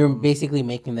you're basically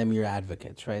making them your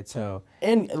advocates, right? So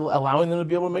and allowing them to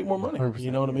be able to make more money. 100%.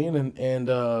 You know what I mean? And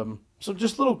so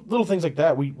just little things like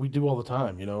that we do all the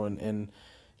time. And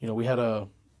we had a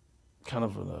kind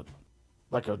of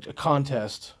a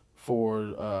contest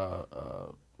for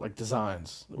like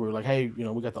designs. We were like, hey,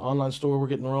 we got the online store we're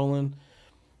getting rolling.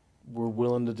 We're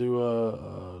willing to do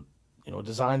a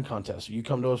design contest. You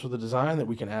come to us with a design that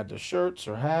we can add to shirts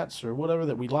or hats or whatever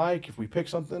that we like. If we pick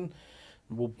something,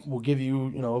 we'll give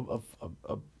you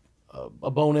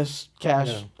a bonus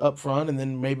cash up front, and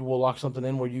then maybe we'll lock something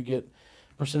in where you get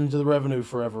percentage of the revenue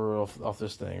forever off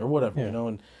this thing or whatever.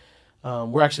 And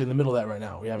we're actually in the middle of that right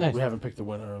now. We haven't picked the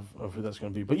winner of who that's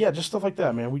going to be. But yeah, just stuff like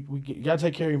that, man. You got to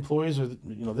take care of your employees, or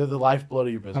they're the lifeblood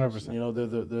of your business.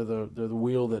 100%. They're the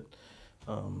wheel that.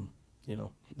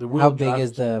 How big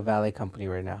is the valet company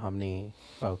right now? How many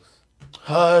folks?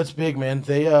 It's big, man.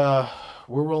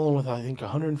 We're rolling with I think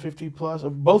 150 plus.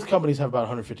 Both companies have about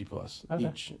 150 plus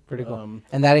each. Pretty cool.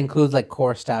 And that includes like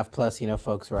core staff plus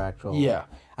folks who are actual. Yeah.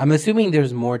 I'm assuming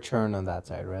there's more churn on that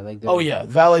side, right? Oh yeah,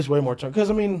 valet's way more churn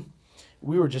because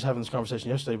we were just having this conversation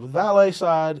yesterday. With valet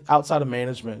side, outside of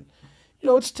management,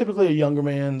 it's typically a younger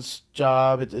man's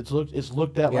job. It's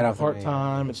looked at like part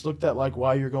time. It's looked at like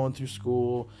while you're going through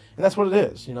school, and that's what it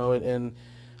is.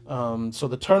 So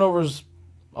the turnover's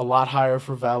a lot higher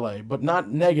for valet, but not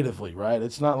negatively, right?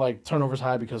 It's not like turnover's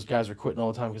high because guys are quitting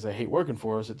all the time because they hate working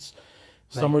for us. It's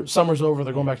summer's over,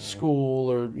 they're going back to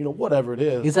school, or whatever it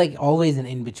is. It's like always an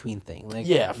in between thing. Like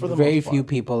for the very most part. few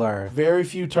people are. Very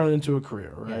few turn it into a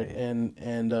career, right?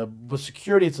 And with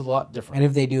security, it's a lot different. And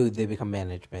if they do, they become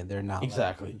management. They're not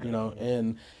exactly,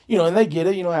 and they get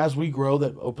it. As we grow,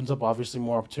 that opens up obviously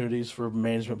more opportunities for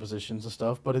management positions and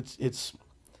stuff. But it's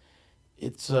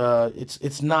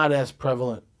not as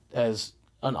prevalent as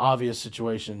an obvious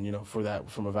situation, for that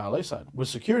from a valet side. With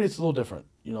security, it's a little different.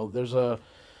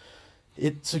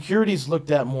 Security's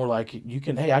looked at more like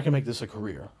I can make this a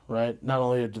career, right? Not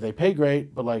only do they pay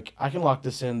great, but like I can lock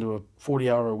this into a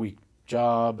 40-hour a week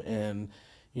job, and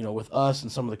with us and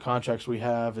some of the contracts we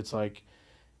have, it's like,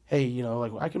 hey,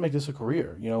 like I can make this a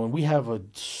career, and we have a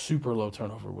super low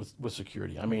turnover with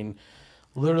security. I mean,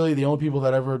 literally the only people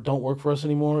that ever don't work for us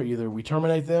anymore, either we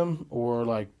terminate them or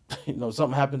like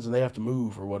something happens and they have to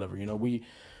move or whatever. We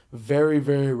very,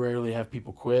 very rarely have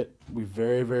people quit. We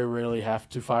very, very rarely have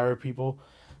to fire people.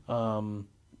 We've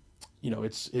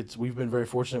been very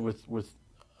fortunate with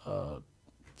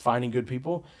finding good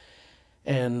people,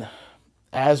 and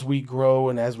as we grow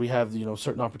and as we have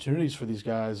certain opportunities for these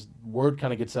guys, word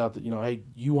kind of gets out that hey,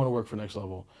 you want to work for Next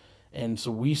Level, and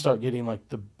so we start getting like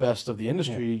the best of the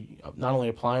industry, not only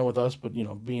applying with us, but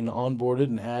being onboarded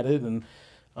and added, and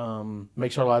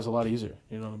makes our lives a lot easier.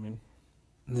 You know what I mean?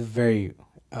 The very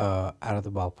out of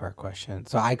the ballpark question.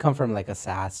 So I come from like a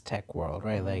SaaS tech world,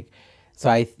 right? Like, so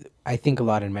I think a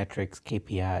lot in metrics,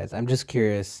 KPIs. I'm just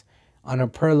curious, on a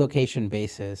per location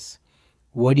basis,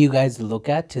 what do you guys look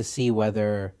at to see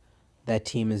whether that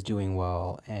team is doing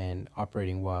well and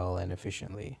operating well and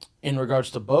efficiently? In regards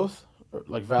to both,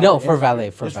 like valet? No, for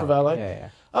valet. For valet.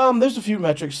 Yeah. There's a few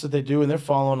metrics that they do, and they're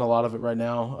following a lot of it right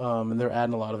now, and they're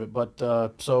adding a lot of it. But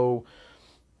so.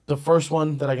 The first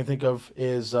one that I can think of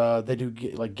is they do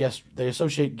they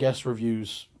associate guest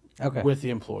reviews with the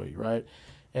employee, right?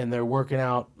 and they're working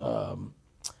out.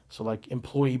 So like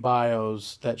employee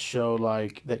bios that show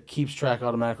like that keeps track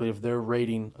automatically of their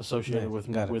rating associated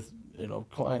with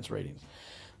clients' ratings.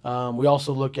 We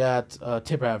also look at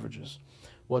tip averages.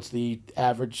 What's the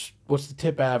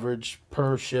tip average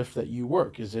per shift that you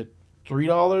work? Is it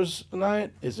 $3 a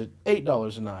night? Is it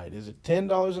 $8 a night? Is it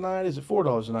 $10 a night? Is it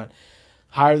 $4 a night?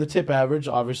 Higher the tip average,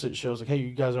 obviously it shows like, hey,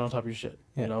 you guys are on top of your shit.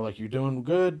 Yeah. You know, like you're doing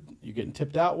good, you're getting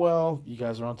tipped out well, you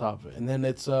guys are on top of it. And then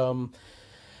it's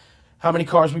how many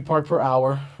cars we park per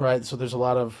hour, right? So there's a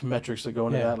lot of metrics that go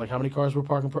into that, like how many cars we're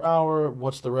parking per hour,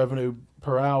 what's the revenue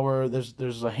per hour.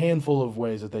 There's a handful of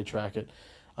ways that they track it.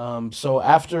 So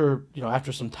after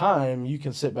some time, you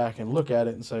can sit back and look at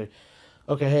it and say,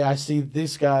 okay, hey, I see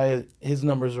this guy, his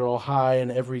numbers are all high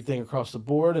and everything across the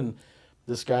board, and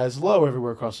this guy's low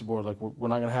everywhere across the board. Like we're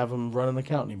not gonna have him running the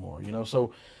account anymore, you know.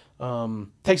 So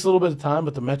takes a little bit of time,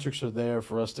 but the metrics are there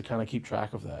for us to kind of keep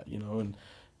track of that, you know, and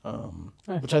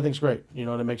which I think is great, you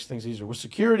know, and it makes things easier. With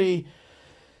security,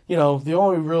 you know, the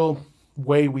only real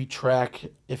way we track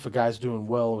if a guy's doing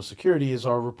well with security is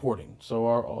our reporting.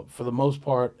 So for the most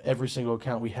part, every single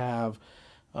account we have,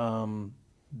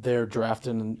 they're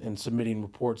drafting and submitting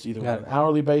reports either on an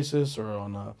hourly basis or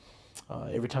on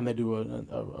every time they do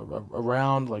a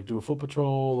round, like do a foot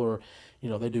patrol, or you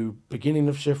know, they do beginning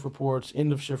of shift reports,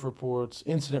 end of shift reports,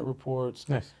 incident reports.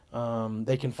 Nice.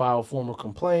 They can file formal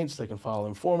complaints. They can file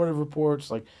informative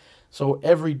reports. Like, so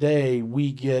every day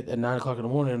we get at 9 o'clock in the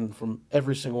morning from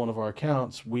every single one of our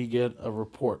accounts, we get a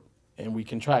report, and we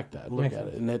can track that, look at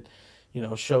it, and it, you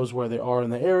know, shows where they are in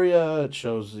the area. It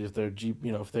shows if they're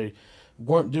if they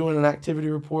weren't doing an activity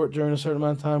report during a certain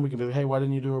amount of time, we can be like, hey, why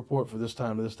didn't you do a report for this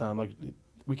time to this time? Like,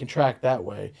 we can track that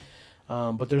way,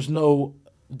 but there's no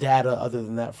data other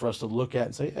than that for us to look at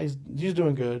and say, hey, he's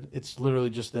doing good. It's literally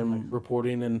just them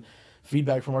reporting and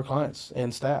feedback from our clients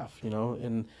and staff, you know.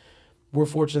 And we're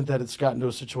fortunate that it's gotten to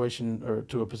a situation or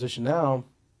to a position now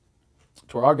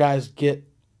to where our guys get,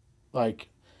 like,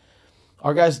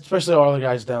 our guys, especially all the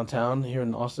guys downtown here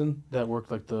in Austin that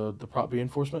work like the Prop B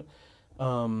enforcement,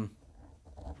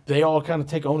 they all kind of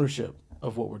take ownership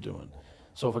of what we're doing.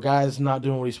 So if a guy's not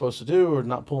doing what he's supposed to do or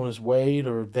not pulling his weight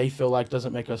or they feel like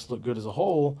doesn't make us look good as a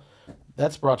whole,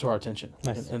 that's brought to our attention.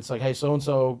 Nice. And it's like, hey,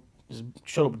 so-and-so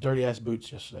showed up with dirty-ass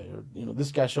boots yesterday, or, you know,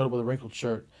 this guy showed up with a wrinkled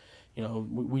shirt. You know,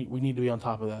 we need to be on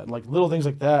top of that. And like little things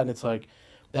like that, and it's like,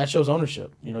 that shows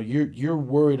ownership. You know, you're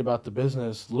worried about the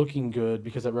business looking good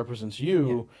because that represents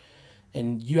you,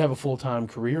 and you have a full-time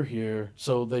career here,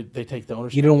 so they take the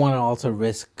ownership. You don't want to also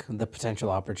risk the potential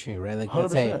opportunity, right? Like, 100%.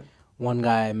 let's say one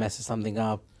guy messes something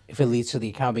up. If it leads to the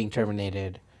account being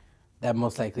terminated, that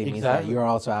most likely means that you're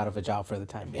also out of a job for the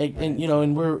time being. And you know,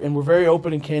 and we're very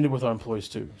open and candid with our employees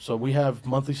too. So we have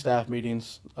monthly staff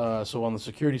meetings. So on the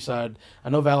security side, I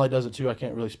know Valet does it too. I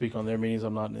can't really speak on their meetings.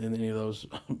 I'm not in any of those.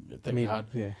 Thank God.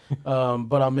 Yeah.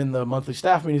 But I'm in the monthly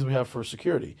staff meetings we have for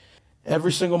security.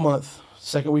 Every single month,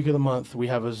 second week of the month, we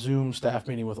have a Zoom staff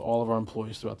meeting with all of our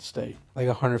employees throughout the state. Like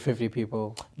 150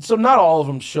 people. So not all of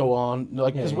them show on,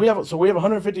 like, because we have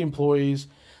 150 employees.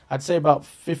 I'd say about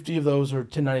 50 of those are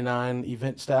 1099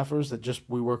 event staffers that just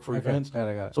we work for events. Got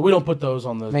it. So we don't put those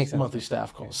on the Makes monthly sense.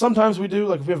 staff calls. Sometimes we do,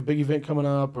 like if we have a big event coming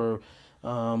up or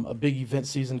a big event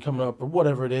season coming up or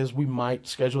whatever it is, we might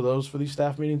schedule those for these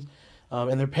staff meetings.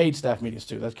 And they're paid staff meetings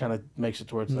too. That kind of makes it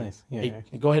towards Nice. like,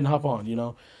 hey, go ahead and hop on, you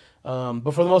know.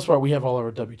 But for the most part, we have all of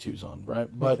our W-2s on, right?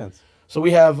 But Makes sense. so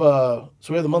we have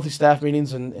the monthly staff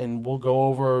meetings, and we'll go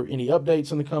over any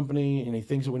updates in the company, any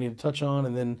things that we need to touch on,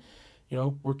 and then, you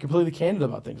know, we're completely candid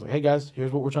about things. Like, hey guys,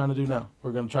 here's what we're trying to do now.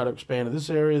 We're going to try to expand to this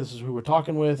area. This is who we're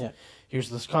talking with. Yeah. Here's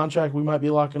this contract we might be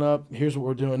locking up. Here's what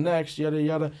we're doing next. Yada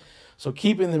yada. So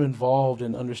keeping them involved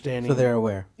and understanding. So they're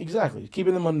aware. Exactly,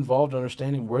 keeping them involved,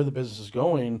 understanding where the business is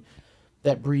going.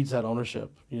 That breeds that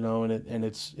ownership, you know, and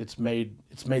it's made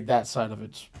that side of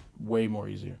it way more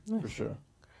easier. Nice. For sure.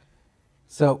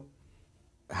 So,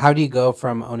 how do you go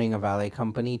from owning a valet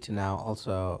company to now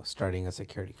also starting a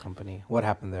security company? What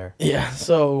happened there? Yeah,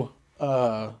 so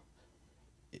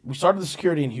we started the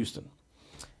security in Houston,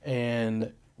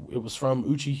 and it was from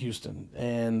Uchi Houston,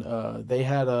 and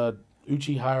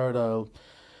Uchi hired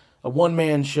a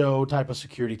one-man show type of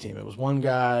security team. It was one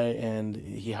guy, and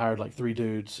he hired like 3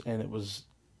 dudes, and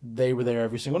they were there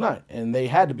every single night, and they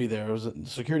had to be there.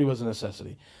 Security was a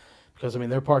necessity because, I mean,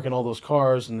 they're parking all those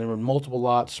cars, and there were multiple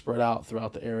lots spread out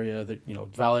throughout the area that, you know,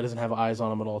 Valet doesn't have eyes on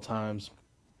them at all times.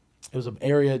 It was an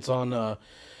area, it's on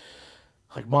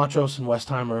like Montrose and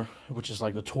Westheimer, which is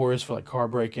like notorious for like car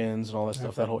break-ins and all that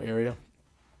stuff, that whole area.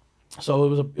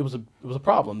 So it was a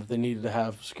problem that they needed to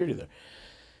have security there.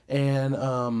 And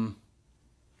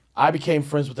I became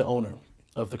friends with the owner.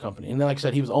 of the company. And then, like I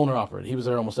said, he was owner operator. He was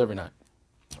there almost every night.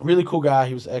 Really cool guy.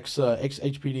 He was ex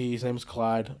HPD. His name was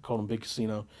Clyde. I called him Big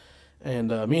Casino. And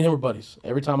me and him were buddies.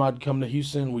 Every time I'd come to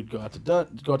Houston, we'd go out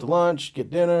to lunch, get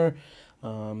dinner.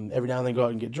 Every now and then go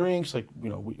out and get drinks. Like, you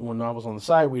know, when I was on the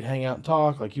site, we'd hang out and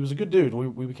talk. Like, he was a good dude.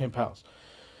 We became pals.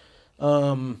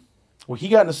 Well, he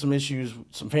got into some issues,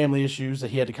 some family issues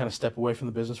that he had to kind of step away from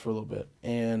the business for a little bit.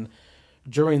 And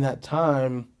during that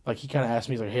time, like, he kind of asked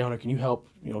me, he's like, hey, Hunter, can you help,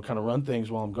 you know, kind of run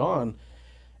things while I'm gone?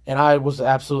 And I was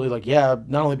absolutely like, yeah,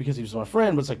 not only because he was my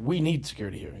friend, but it's like, we need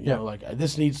security here. You know, like,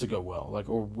 this needs to go well, like,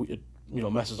 or it, you know,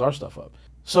 messes our stuff up.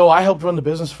 So I helped run the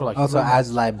business for like also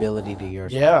adds liability to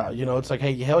yours. Yeah, you know, it's like,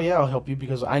 hey, hell yeah, I'll help you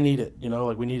because I need it. You know,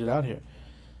 like, we need it out here.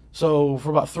 So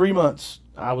for about 3 months,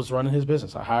 I was running his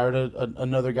business. I hired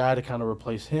another guy to kind of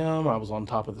replace him. I was on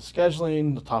top of the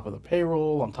scheduling, the top of the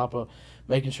payroll, on top of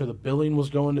making sure the billing was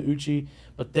going to Uchi.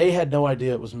 But they had no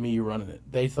idea it was me running it.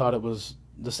 They thought it was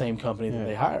the same company that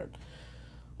they hired.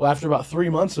 Well, after about 3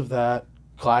 months of that,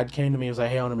 Clyde came to me and was like,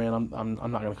 hey, Hunter, man,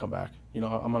 I'm not going to come back. You know,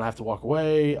 I'm going to have to walk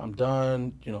away. I'm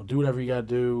done. You know, do whatever you got to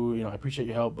do. You know, I appreciate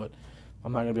your help, but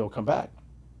I'm not going to be able to come back.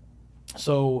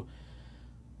 So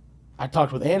I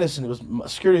talked with Andis, and it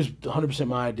was security was 100%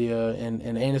 my idea, and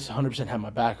Andis 100% had my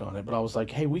back on it. But I was like,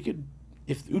 hey, we could,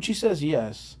 if Uchi says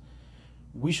yes,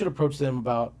 we should approach them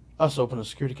about us opening a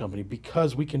security company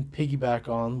because we can piggyback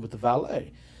on with the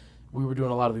valet. We were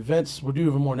doing a lot of events. We're doing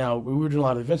even more now. We were doing a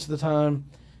lot of events at the time,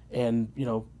 and, you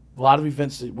know, a lot of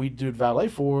events that we did valet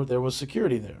for, there was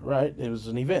security there, right? It was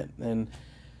an event. And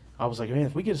I was like, man,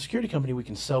 if we get a security company, we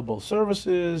can sell both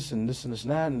services and this and this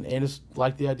and that. And Andis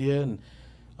liked the idea. And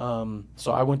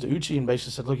so I went to Uchi and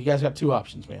basically said, look, you guys got two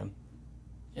options, man.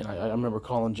 And I remember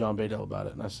calling John Badell about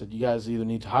it. And I said, you guys either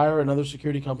need to hire another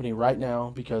security company right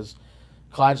now because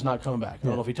Clyde's not coming back. I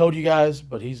don't know if he told you guys,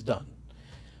 but he's done.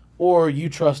 Or you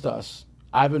trust us.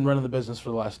 I've been running the business for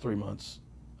the last 3 months.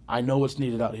 I know what's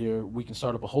needed out here. We can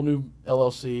start up a whole new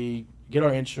LLC, get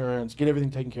our insurance, get everything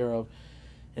taken care of,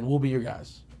 and we'll be your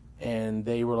guys. And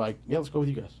they were like, yeah, let's go with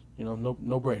you guys. You know,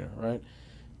 no brainer, right?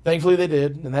 Thankfully they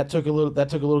did, and that took a little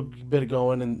bit of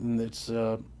going, and it's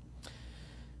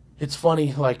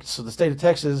funny, like, so the state of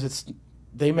Texas,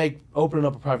 they make opening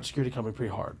up a private security company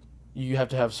pretty hard. You have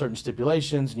to have certain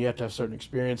stipulations, and you have to have certain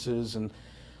experiences, and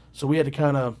so we had to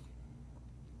kind of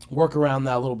work around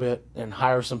that a little bit and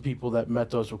hire some people that met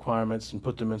those requirements and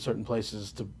put them in certain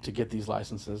places to get these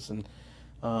licenses, and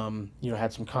you know,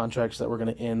 had some contracts that were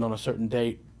going to end on a certain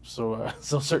date, so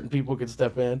so certain people could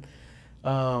step in.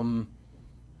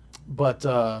 But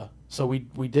so we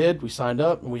signed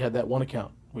up, and we had that one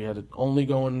account. We had it only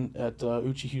going at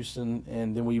Uchi Houston,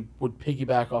 and then we would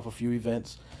piggyback off a few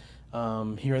events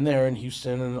here and there in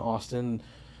Houston and Austin.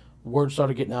 Word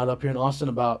started getting out up here in Austin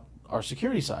about our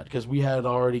security side because we had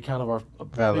already kind of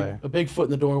a big foot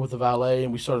in the door with the valet,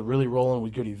 and we started really rolling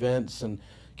with good events and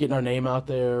getting our name out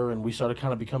there, and we started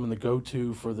kind of becoming the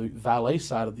go-to for the valet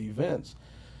side of the events.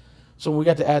 So when we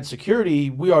got to add security,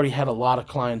 we already had a lot of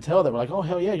clientele that were like, oh,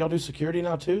 hell yeah, y'all do security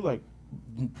now too? Like,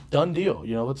 done deal,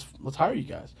 you know, let's hire you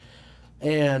guys.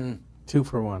 And 2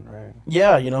 for 1, right?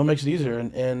 Yeah, you know, it makes it easier.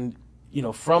 And you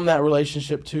know, from that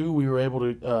relationship too, we were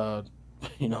able to,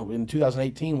 you know, in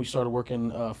 2018, we started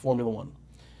working Formula One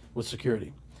with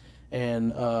security.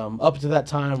 And up to that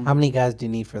time, how many guys do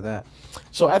you need for that?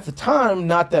 So at the time,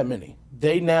 not that many.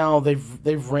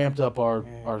 They've ramped up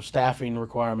our staffing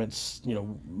requirements, you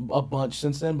know, a bunch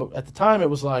since then. But at the time, it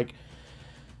was like,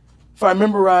 if I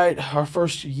remember right, our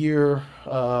first year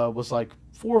was like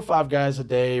 4 or 5 guys a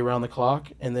day around the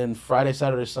clock, and then Friday,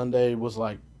 Saturday, Sunday was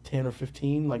like 10 or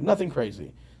 15, like nothing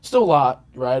crazy. Still a lot,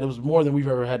 right? It was more than we've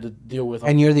ever had to deal with.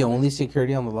 And you're the only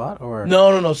security on the lot, or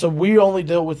no? So we only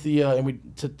deal with the and we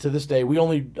to this day we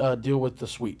only deal with the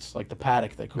suites, like the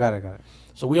paddock they call it. Got it.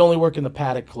 So we only work in the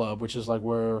paddock club, which is like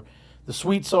where the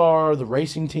suites are, the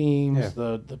racing teams,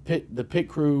 the pit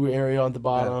crew area on the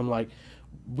bottom. Like,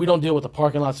 we don't deal with the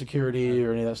parking lot security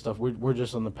or any of that stuff. We're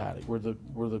just on the paddock. We're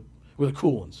the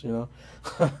cool ones, you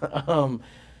know.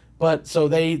 But so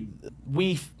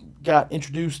we got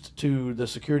introduced to the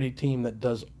security team that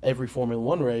does every Formula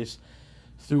One race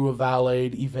through a valet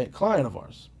event client of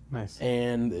ours. Nice.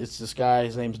 And it's this guy,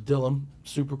 his name's Dylan,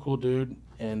 super cool dude,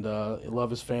 and I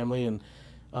love his family, and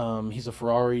he's a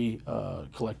Ferrari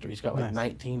collector. He's got like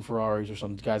 19 Ferraris or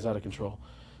something. The guy's out of control.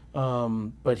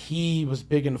 But he was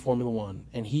big into Formula One,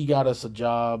 and he got us a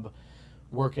job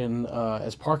working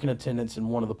as parking attendants in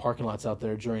one of the parking lots out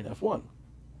there during F1.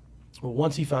 Well,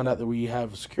 once he found out that we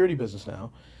have a security business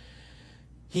now,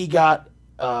 he got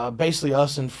basically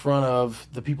us in front of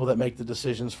the people that make the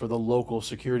decisions for the local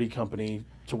security company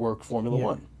to work Formula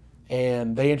One.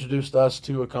 and they introduced us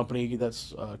to a company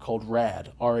that's called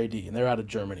RAD, R-A-D, and they're out of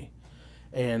Germany,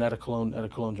 and out of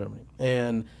Cologne, Germany,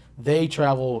 and they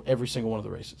travel every single one of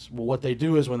the races. Well, what they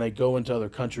do is when they go into other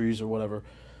countries or whatever,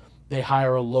 they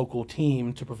hire a local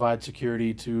team to provide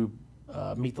security to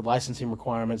meet the licensing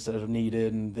requirements that are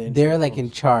needed, and they're like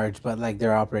in charge, but like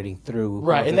they're operating through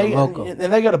right, and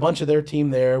they got a bunch of their team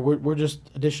there. We're just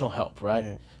additional help, right?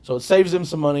 Yeah. So it saves them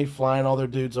some money flying all their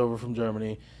dudes over from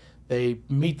Germany. They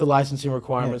meet the licensing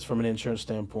requirements from an insurance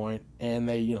standpoint, and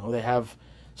they have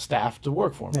staff to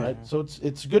work for them, right? So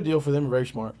it's a good deal for them. Very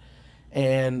smart,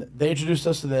 and they introduced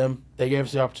us to them. They gave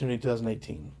us the opportunity in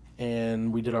 2018,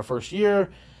 and we did our first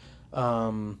year.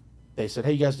 They said,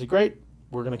 "Hey, you guys did great.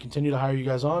 We're going to continue to hire you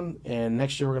guys on, and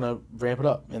next year we're going to ramp it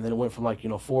up." And then it went from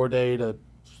 4 a day to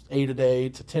 8 a day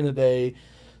to 10 a day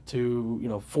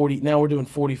to 40. Now we're doing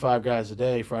 45 guys a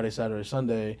day, Friday, Saturday,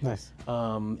 Sunday. Nice.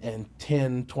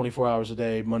 And 24 hours a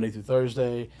day, Monday through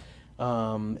Thursday.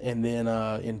 And then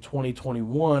in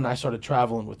 2021, I started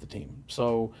traveling with the team.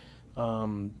 So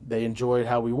they enjoyed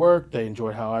how we worked. They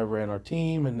enjoyed how I ran our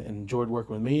team, and enjoyed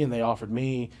working with me. And they offered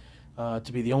me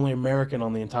to be the only American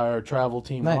on the entire travel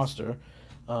team roster.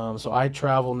 So I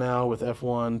travel now with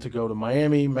F1 to go to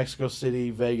Miami, Mexico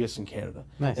City, Vegas, and Canada.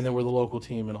 Nice. And then we're the local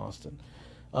team in Austin.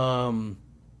 So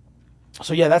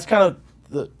yeah, that's kind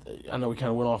of I know we kind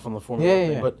of went off on the Formula One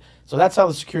thing, but so that's how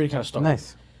the security kind of started.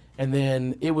 Nice. And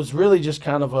then it was really just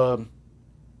kind of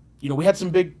we had some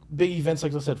big events,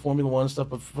 like I said, Formula One stuff,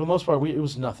 but for the most part, it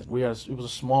was nothing. It was a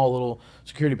small little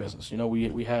security business.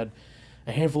 We had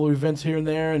a handful of events here and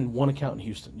there, and one account in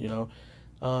Houston.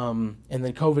 And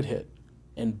then COVID hit,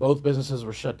 and both businesses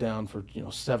were shut down for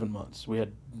 7 months. We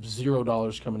had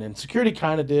 $0 coming in. Security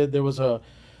kind of did. There was a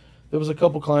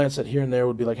couple clients that here and there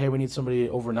would be like, "Hey, we need somebody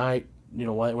overnight."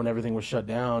 When everything was shut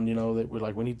down, that we're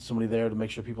like, we need somebody there to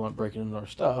make sure people aren't breaking into our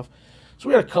stuff. So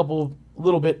we had a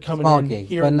little bit coming small in gigs,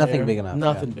 here but and nothing there. big enough.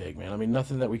 Nothing big, man. I mean,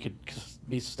 nothing that we could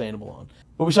be sustainable on.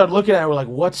 But we started looking at it, we're like,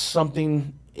 what's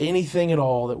anything at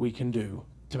all that we can do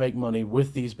to make money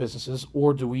with these businesses,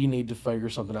 or do we need to figure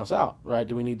something else out, right?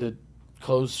 Do we need to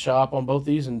close shop on both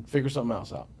these and figure something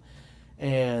else out?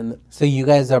 And so you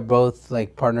guys are both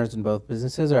like partners in both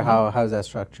businesses, or how's that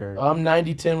structured? I'm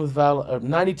 90-10 with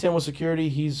 90-10 with security.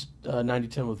 He's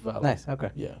 90-10 with valet. Nice.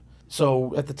 Okay. Yeah.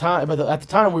 So at the time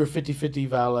we were 50-50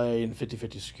 valet and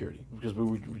 50-50 security, because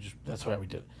we just, that's how we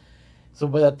did it. So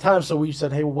by that time, we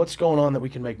said, hey, well, what's going on that we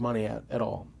can make money at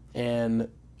all? And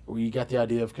we got the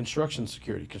idea of construction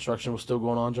security. Construction was still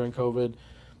going on during COVID.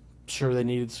 Sure, they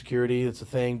needed security. It's a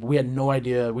thing. But we had no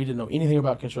idea. We didn't know anything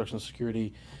about construction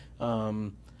security.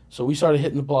 So we started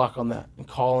hitting the block on that and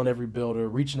calling every builder,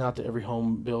 reaching out to every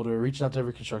home builder, reaching out to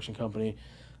every construction company,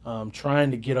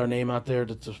 trying to get our name out there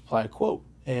to supply a quote.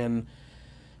 And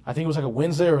I think it was like a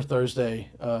Wednesday or a Thursday,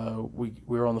 we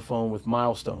were on the phone with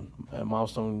Milestone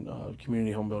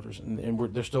Community Home Builders, and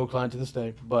they're still a client to this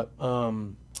day. But I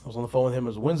was on the phone with him. It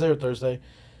was a Wednesday or Thursday.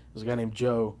 There was a guy named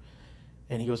Joe.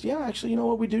 And he goes, yeah, actually, you know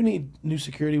what? We do need new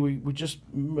security. We just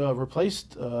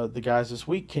replaced the guys this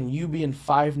week. Can you be in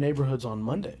 5 neighborhoods on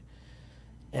Monday?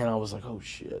 And I was like, oh,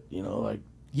 shit.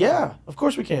 Yeah, of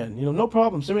course we can. No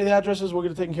problem. Send me the addresses. We'll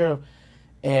get it taken care of.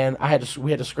 And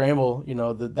we had to scramble,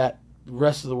 that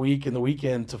rest of the week and the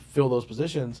weekend to fill those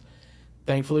positions.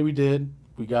 Thankfully, we did.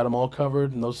 We got them all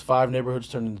covered. And those 5 neighborhoods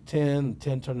turned into 10. The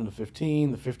 10 turned into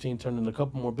 15. The 15 turned into a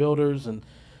couple more builders. And,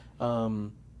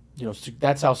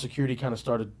 that's how security kind of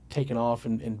started taking off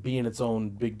and being its own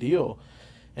big deal.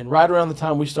 And right around the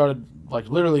time we started,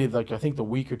 literally, I think the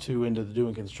week or two into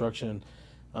doing construction,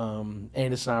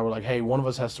 Andis and I were like, hey, one of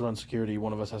us has to run security,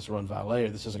 one of us has to run valet, or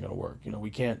this isn't going to work. We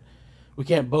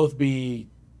can't both be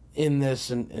in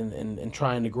this and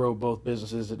trying to grow both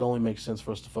businesses. It only makes sense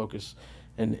for us to focus,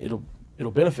 and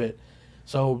it'll benefit.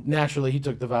 So naturally, he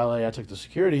took the valet, I took the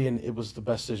security, and it was the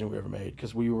best decision we ever made,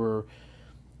 because we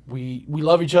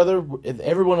love each other.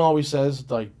 Everyone always says,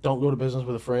 don't go to business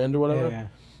with a friend or whatever. Yeah.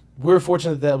 We're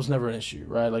fortunate that was never an issue,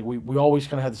 right? We always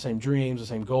kind of had the same dreams, the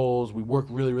same goals. We work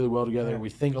really, really well together. Yeah. We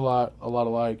think a lot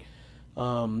alike.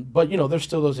 But, there's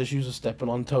still those issues of stepping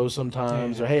on toes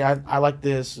sometimes, or, hey, I like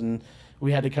this, and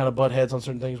we had to kind of butt heads on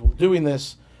certain things. Well, doing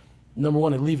this, number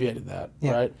one, alleviated that,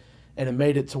 right? And it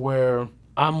made it to where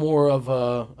I'm more of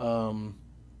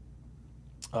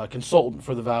a consultant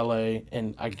for the valet,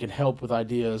 and I can help with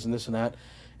ideas and this and that,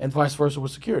 and vice versa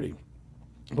with security.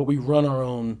 But we run our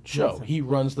own show. Nice. He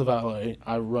runs the valet,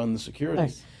 I run the security.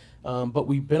 Nice. But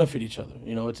we benefit each other.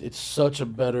 It's such a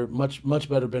better, much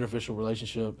better beneficial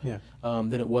relationship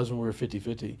than it was when we were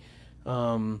 50-50.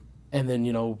 And then,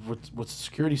 with the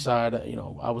security side,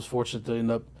 I was fortunate to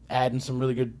end up adding some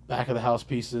really good back of the house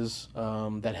pieces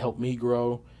that helped me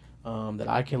grow, that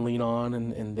I can lean on,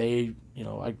 and they,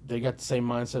 they got the same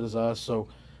mindset as us. So,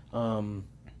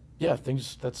 yeah,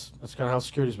 that's kind of how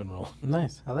security's been rolling.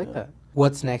 Nice. I like that.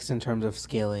 What's next in terms of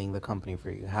scaling the company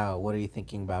for you? What are you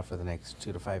thinking about for the next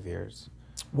 2 to 5 years?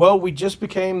 Well, we just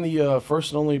became the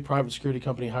first and only private security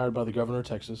company hired by the governor of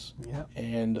Texas. Yeah.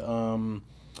 And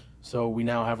so we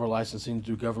now have our licensing to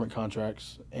do government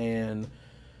contracts. And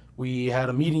we had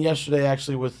a meeting yesterday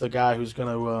actually with the guy who's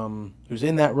who's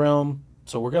in that realm.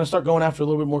 So we're gonna start going after a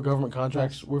little bit more government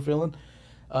contracts. Nice. We're feeling.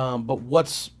 But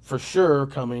what's for sure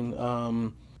coming,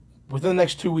 within the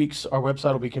next 2 weeks, our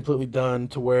website will be completely done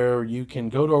to where you can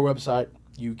go to our website,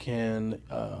 you can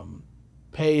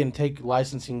pay and take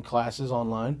licensing classes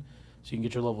online. So you can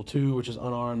get your level 2, which is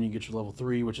unarmed, you can get your level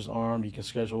 3, which is armed, you can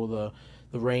schedule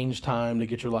the range time to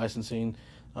get your licensing.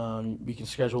 You can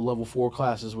schedule level 4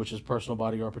 classes, which is personal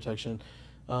bodyguard protection.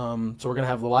 So we're going to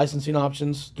have the licensing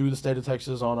options through the state of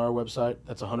Texas on our website.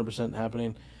 That's 100%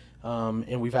 happening.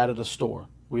 And we've added a store.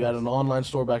 We added an online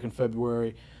store back in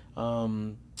February.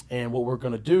 And what we're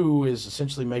going to do is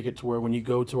essentially make it to where when you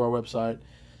go to our website,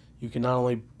 you can not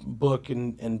only book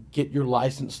and get your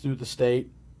license through the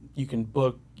state, you can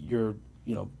book your,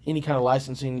 any kind of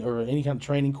licensing or any kind of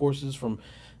training courses from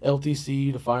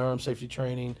LTC to firearm safety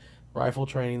training, rifle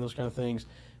training, those kind of things.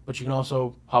 But you can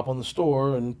also hop on the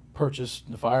store and purchase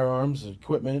the firearms,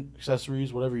 equipment,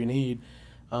 accessories, whatever you need.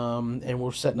 And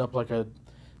we're setting up like a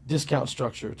discount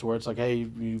structure to where it's like, hey,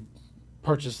 you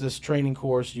purchase this training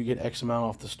course, you get X amount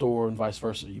off the store, and vice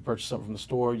versa. You purchase something from the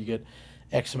store, you get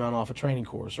X amount off a training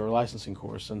course or a licensing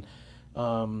course. And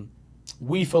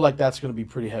we feel like that's going to be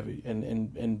pretty heavy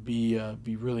and be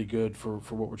really good for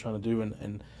what we're trying to do.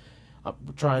 And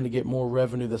we're trying to get more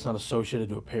revenue that's not associated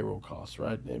to a payroll cost,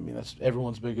 right? I mean, that's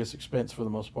everyone's biggest expense for the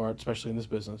most part, especially in this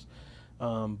business.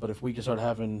 But if we can start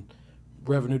having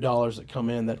revenue dollars that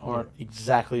come in that aren't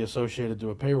exactly associated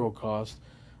to a payroll cost,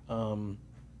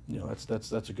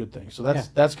 that's a good thing. So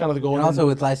that's kind of the goal. And also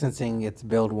with licensing, it's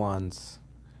build once.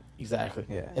 Exactly.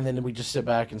 Yeah. And then we just sit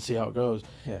back and see how it goes.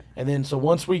 Yeah. And then so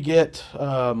once we get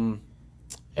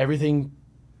everything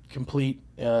complete,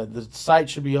 the site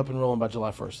should be up and rolling by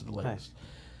July 1st at the latest. Nice.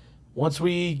 Once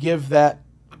we give that,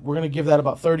 we're going to give that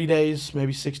about 30 days,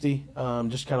 maybe 60,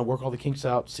 just kind of work all the kinks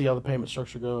out, see how the payment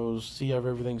structure goes, see how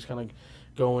everything's kind of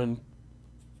going,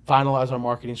 finalize our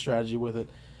marketing strategy with it.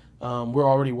 We're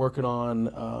already working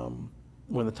on,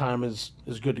 when the time is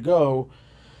good to go,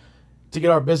 to get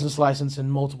our business license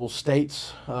in multiple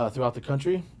states throughout the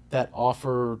country that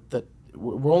offer that.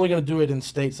 We're only going to do it in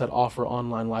states that offer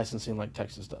online licensing like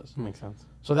Texas does. Makes sense.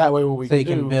 So that way, what we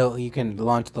can do, you can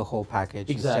launch the whole package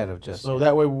instead of just. So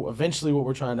that way, eventually, what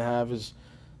we're trying to have is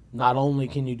not only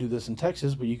can you do this in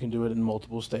Texas, but you can do it in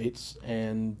multiple states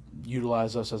and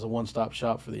utilize us as a one-stop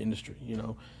shop for the industry.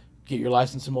 Get your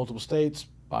license in multiple states,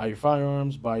 buy your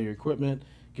firearms, buy your equipment,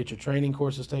 get your training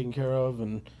courses taken care of,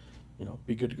 and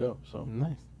be good to go. So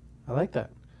nice. I like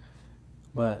that.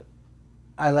 But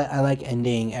I like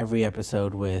ending every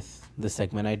episode with the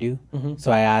segment I do. Mm-hmm.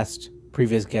 So I asked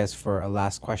previous guests for a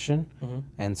last question, mm-hmm.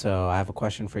 and so I have a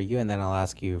question for you, and then I'll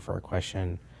ask you for a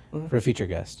question mm-hmm. for a future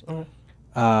guest.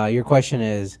 Mm-hmm. Your question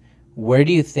is, what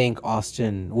do you think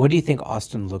Austin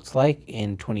looks like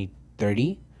in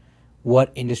 2030?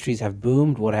 What industries have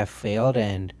boomed? What have failed?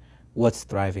 And what's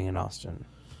thriving in Austin?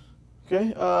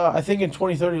 Okay, I think in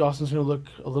 2030, Austin's going to look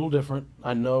a little different.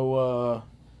 I know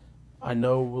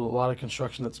a lot of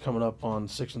construction that's coming up on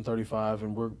 6 and 35,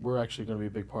 and we're actually going to be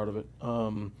a big part of it.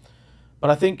 But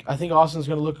I think Austin's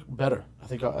going to look better. I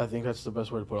think that's the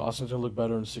best way to put it. Austin's going to look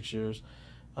better in 6 years.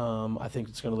 I think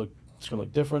it's going to look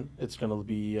different. It's going to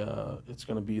be a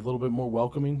little bit more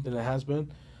welcoming than it has been.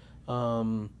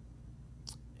 And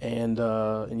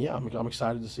yeah, I'm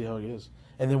excited to see how it is.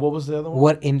 And then what was the other one?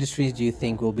 What industries do you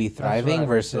think will be thriving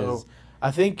versus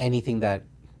I think anything that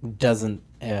doesn't?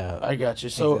 I got you.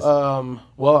 So,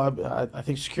 I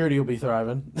think security will be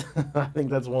thriving. I think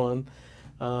that's one.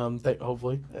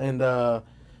 Hopefully, and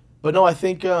but no, I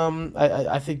think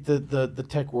I think the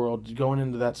tech world going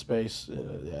into that space.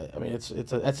 I mean,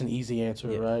 that's an easy answer,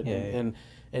 right? Yeah, and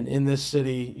in this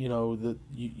city,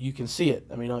 you can see it.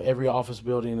 I mean, every office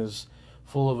building is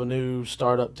full of a new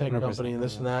startup tech company and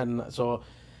this and that, and so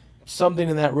something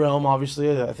in that realm, obviously,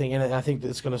 I think that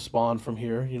it's going to spawn from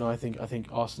here. I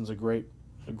think Austin's a great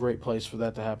place for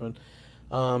that to happen.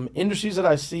 Industries that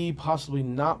I see possibly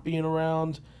not being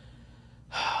around,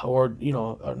 or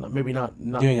maybe not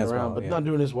doing being around, but not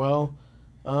doing as well.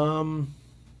 Man,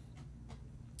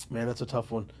 that's a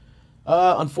tough one.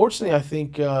 Unfortunately, I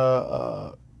think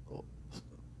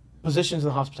positions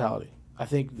in hospitality. I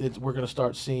think that we're going to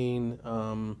start seeing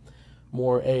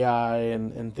more AI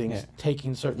and things Yeah.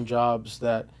 taking certain jobs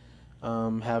that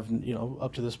have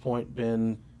up to this point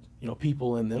been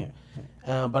people in them.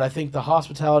 But I think the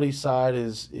hospitality side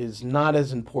is not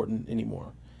as important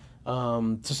anymore to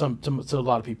a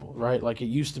lot of people, right? Like it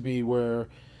used to be where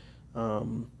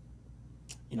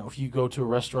if you go to a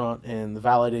restaurant and the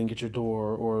valet didn't get your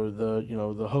door, or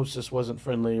the hostess wasn't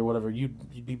friendly or whatever,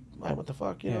 you'd be like, what the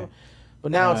fuck, you know?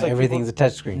 But now it's like everything's a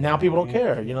touchscreen. now people don't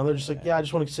care. They're just like, yeah, I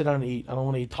just want to sit down and eat. I don't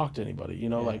want to talk to anybody.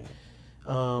 Like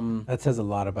that says a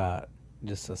lot about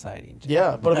just society.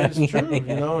 Yeah, but I mean it's true,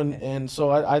 and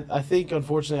so I think,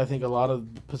 unfortunately, I think a lot of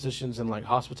positions in like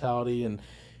hospitality and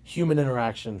human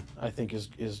interaction, I think is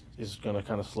going to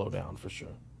kind of slow down for sure.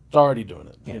 It's already doing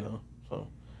it, So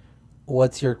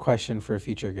what's your question for a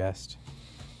future guest?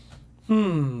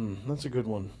 That's a good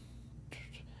one.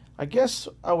 I guess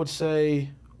I would say,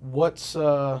 what's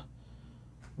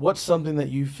something that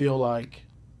you feel like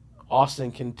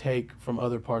Austin can take from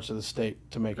other parts of the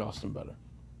state to make Austin better,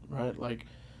 right? Like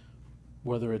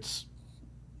whether it's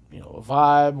a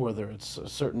vibe, whether it's a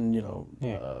certain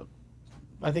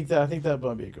I think that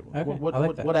might be a good one.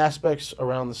 Okay, What aspects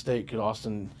around the state could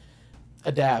Austin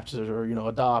adapt or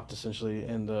adopt essentially,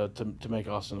 and to make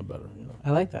Austin a better? I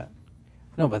like that.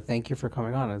 No, but thank you for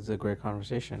coming on. It's a great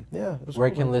conversation. Yeah. It was Where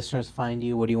cool, can man. listeners find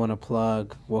you? What do you want to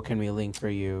plug? What can we link for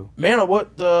you? Man,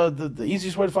 what the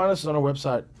easiest way to find us is on our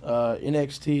website,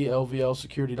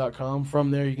 nxtlvlsecurity.com.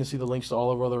 From there, you can see the links to all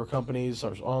of our other companies,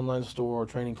 our online store, our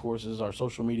training courses, our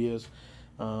social medias,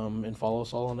 and follow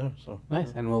us all on there. So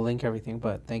Nice, and we'll link everything.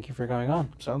 But thank you for coming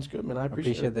on. sounds good, man. I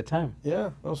appreciate Appreciate it. the time.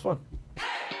 Yeah, that was fun.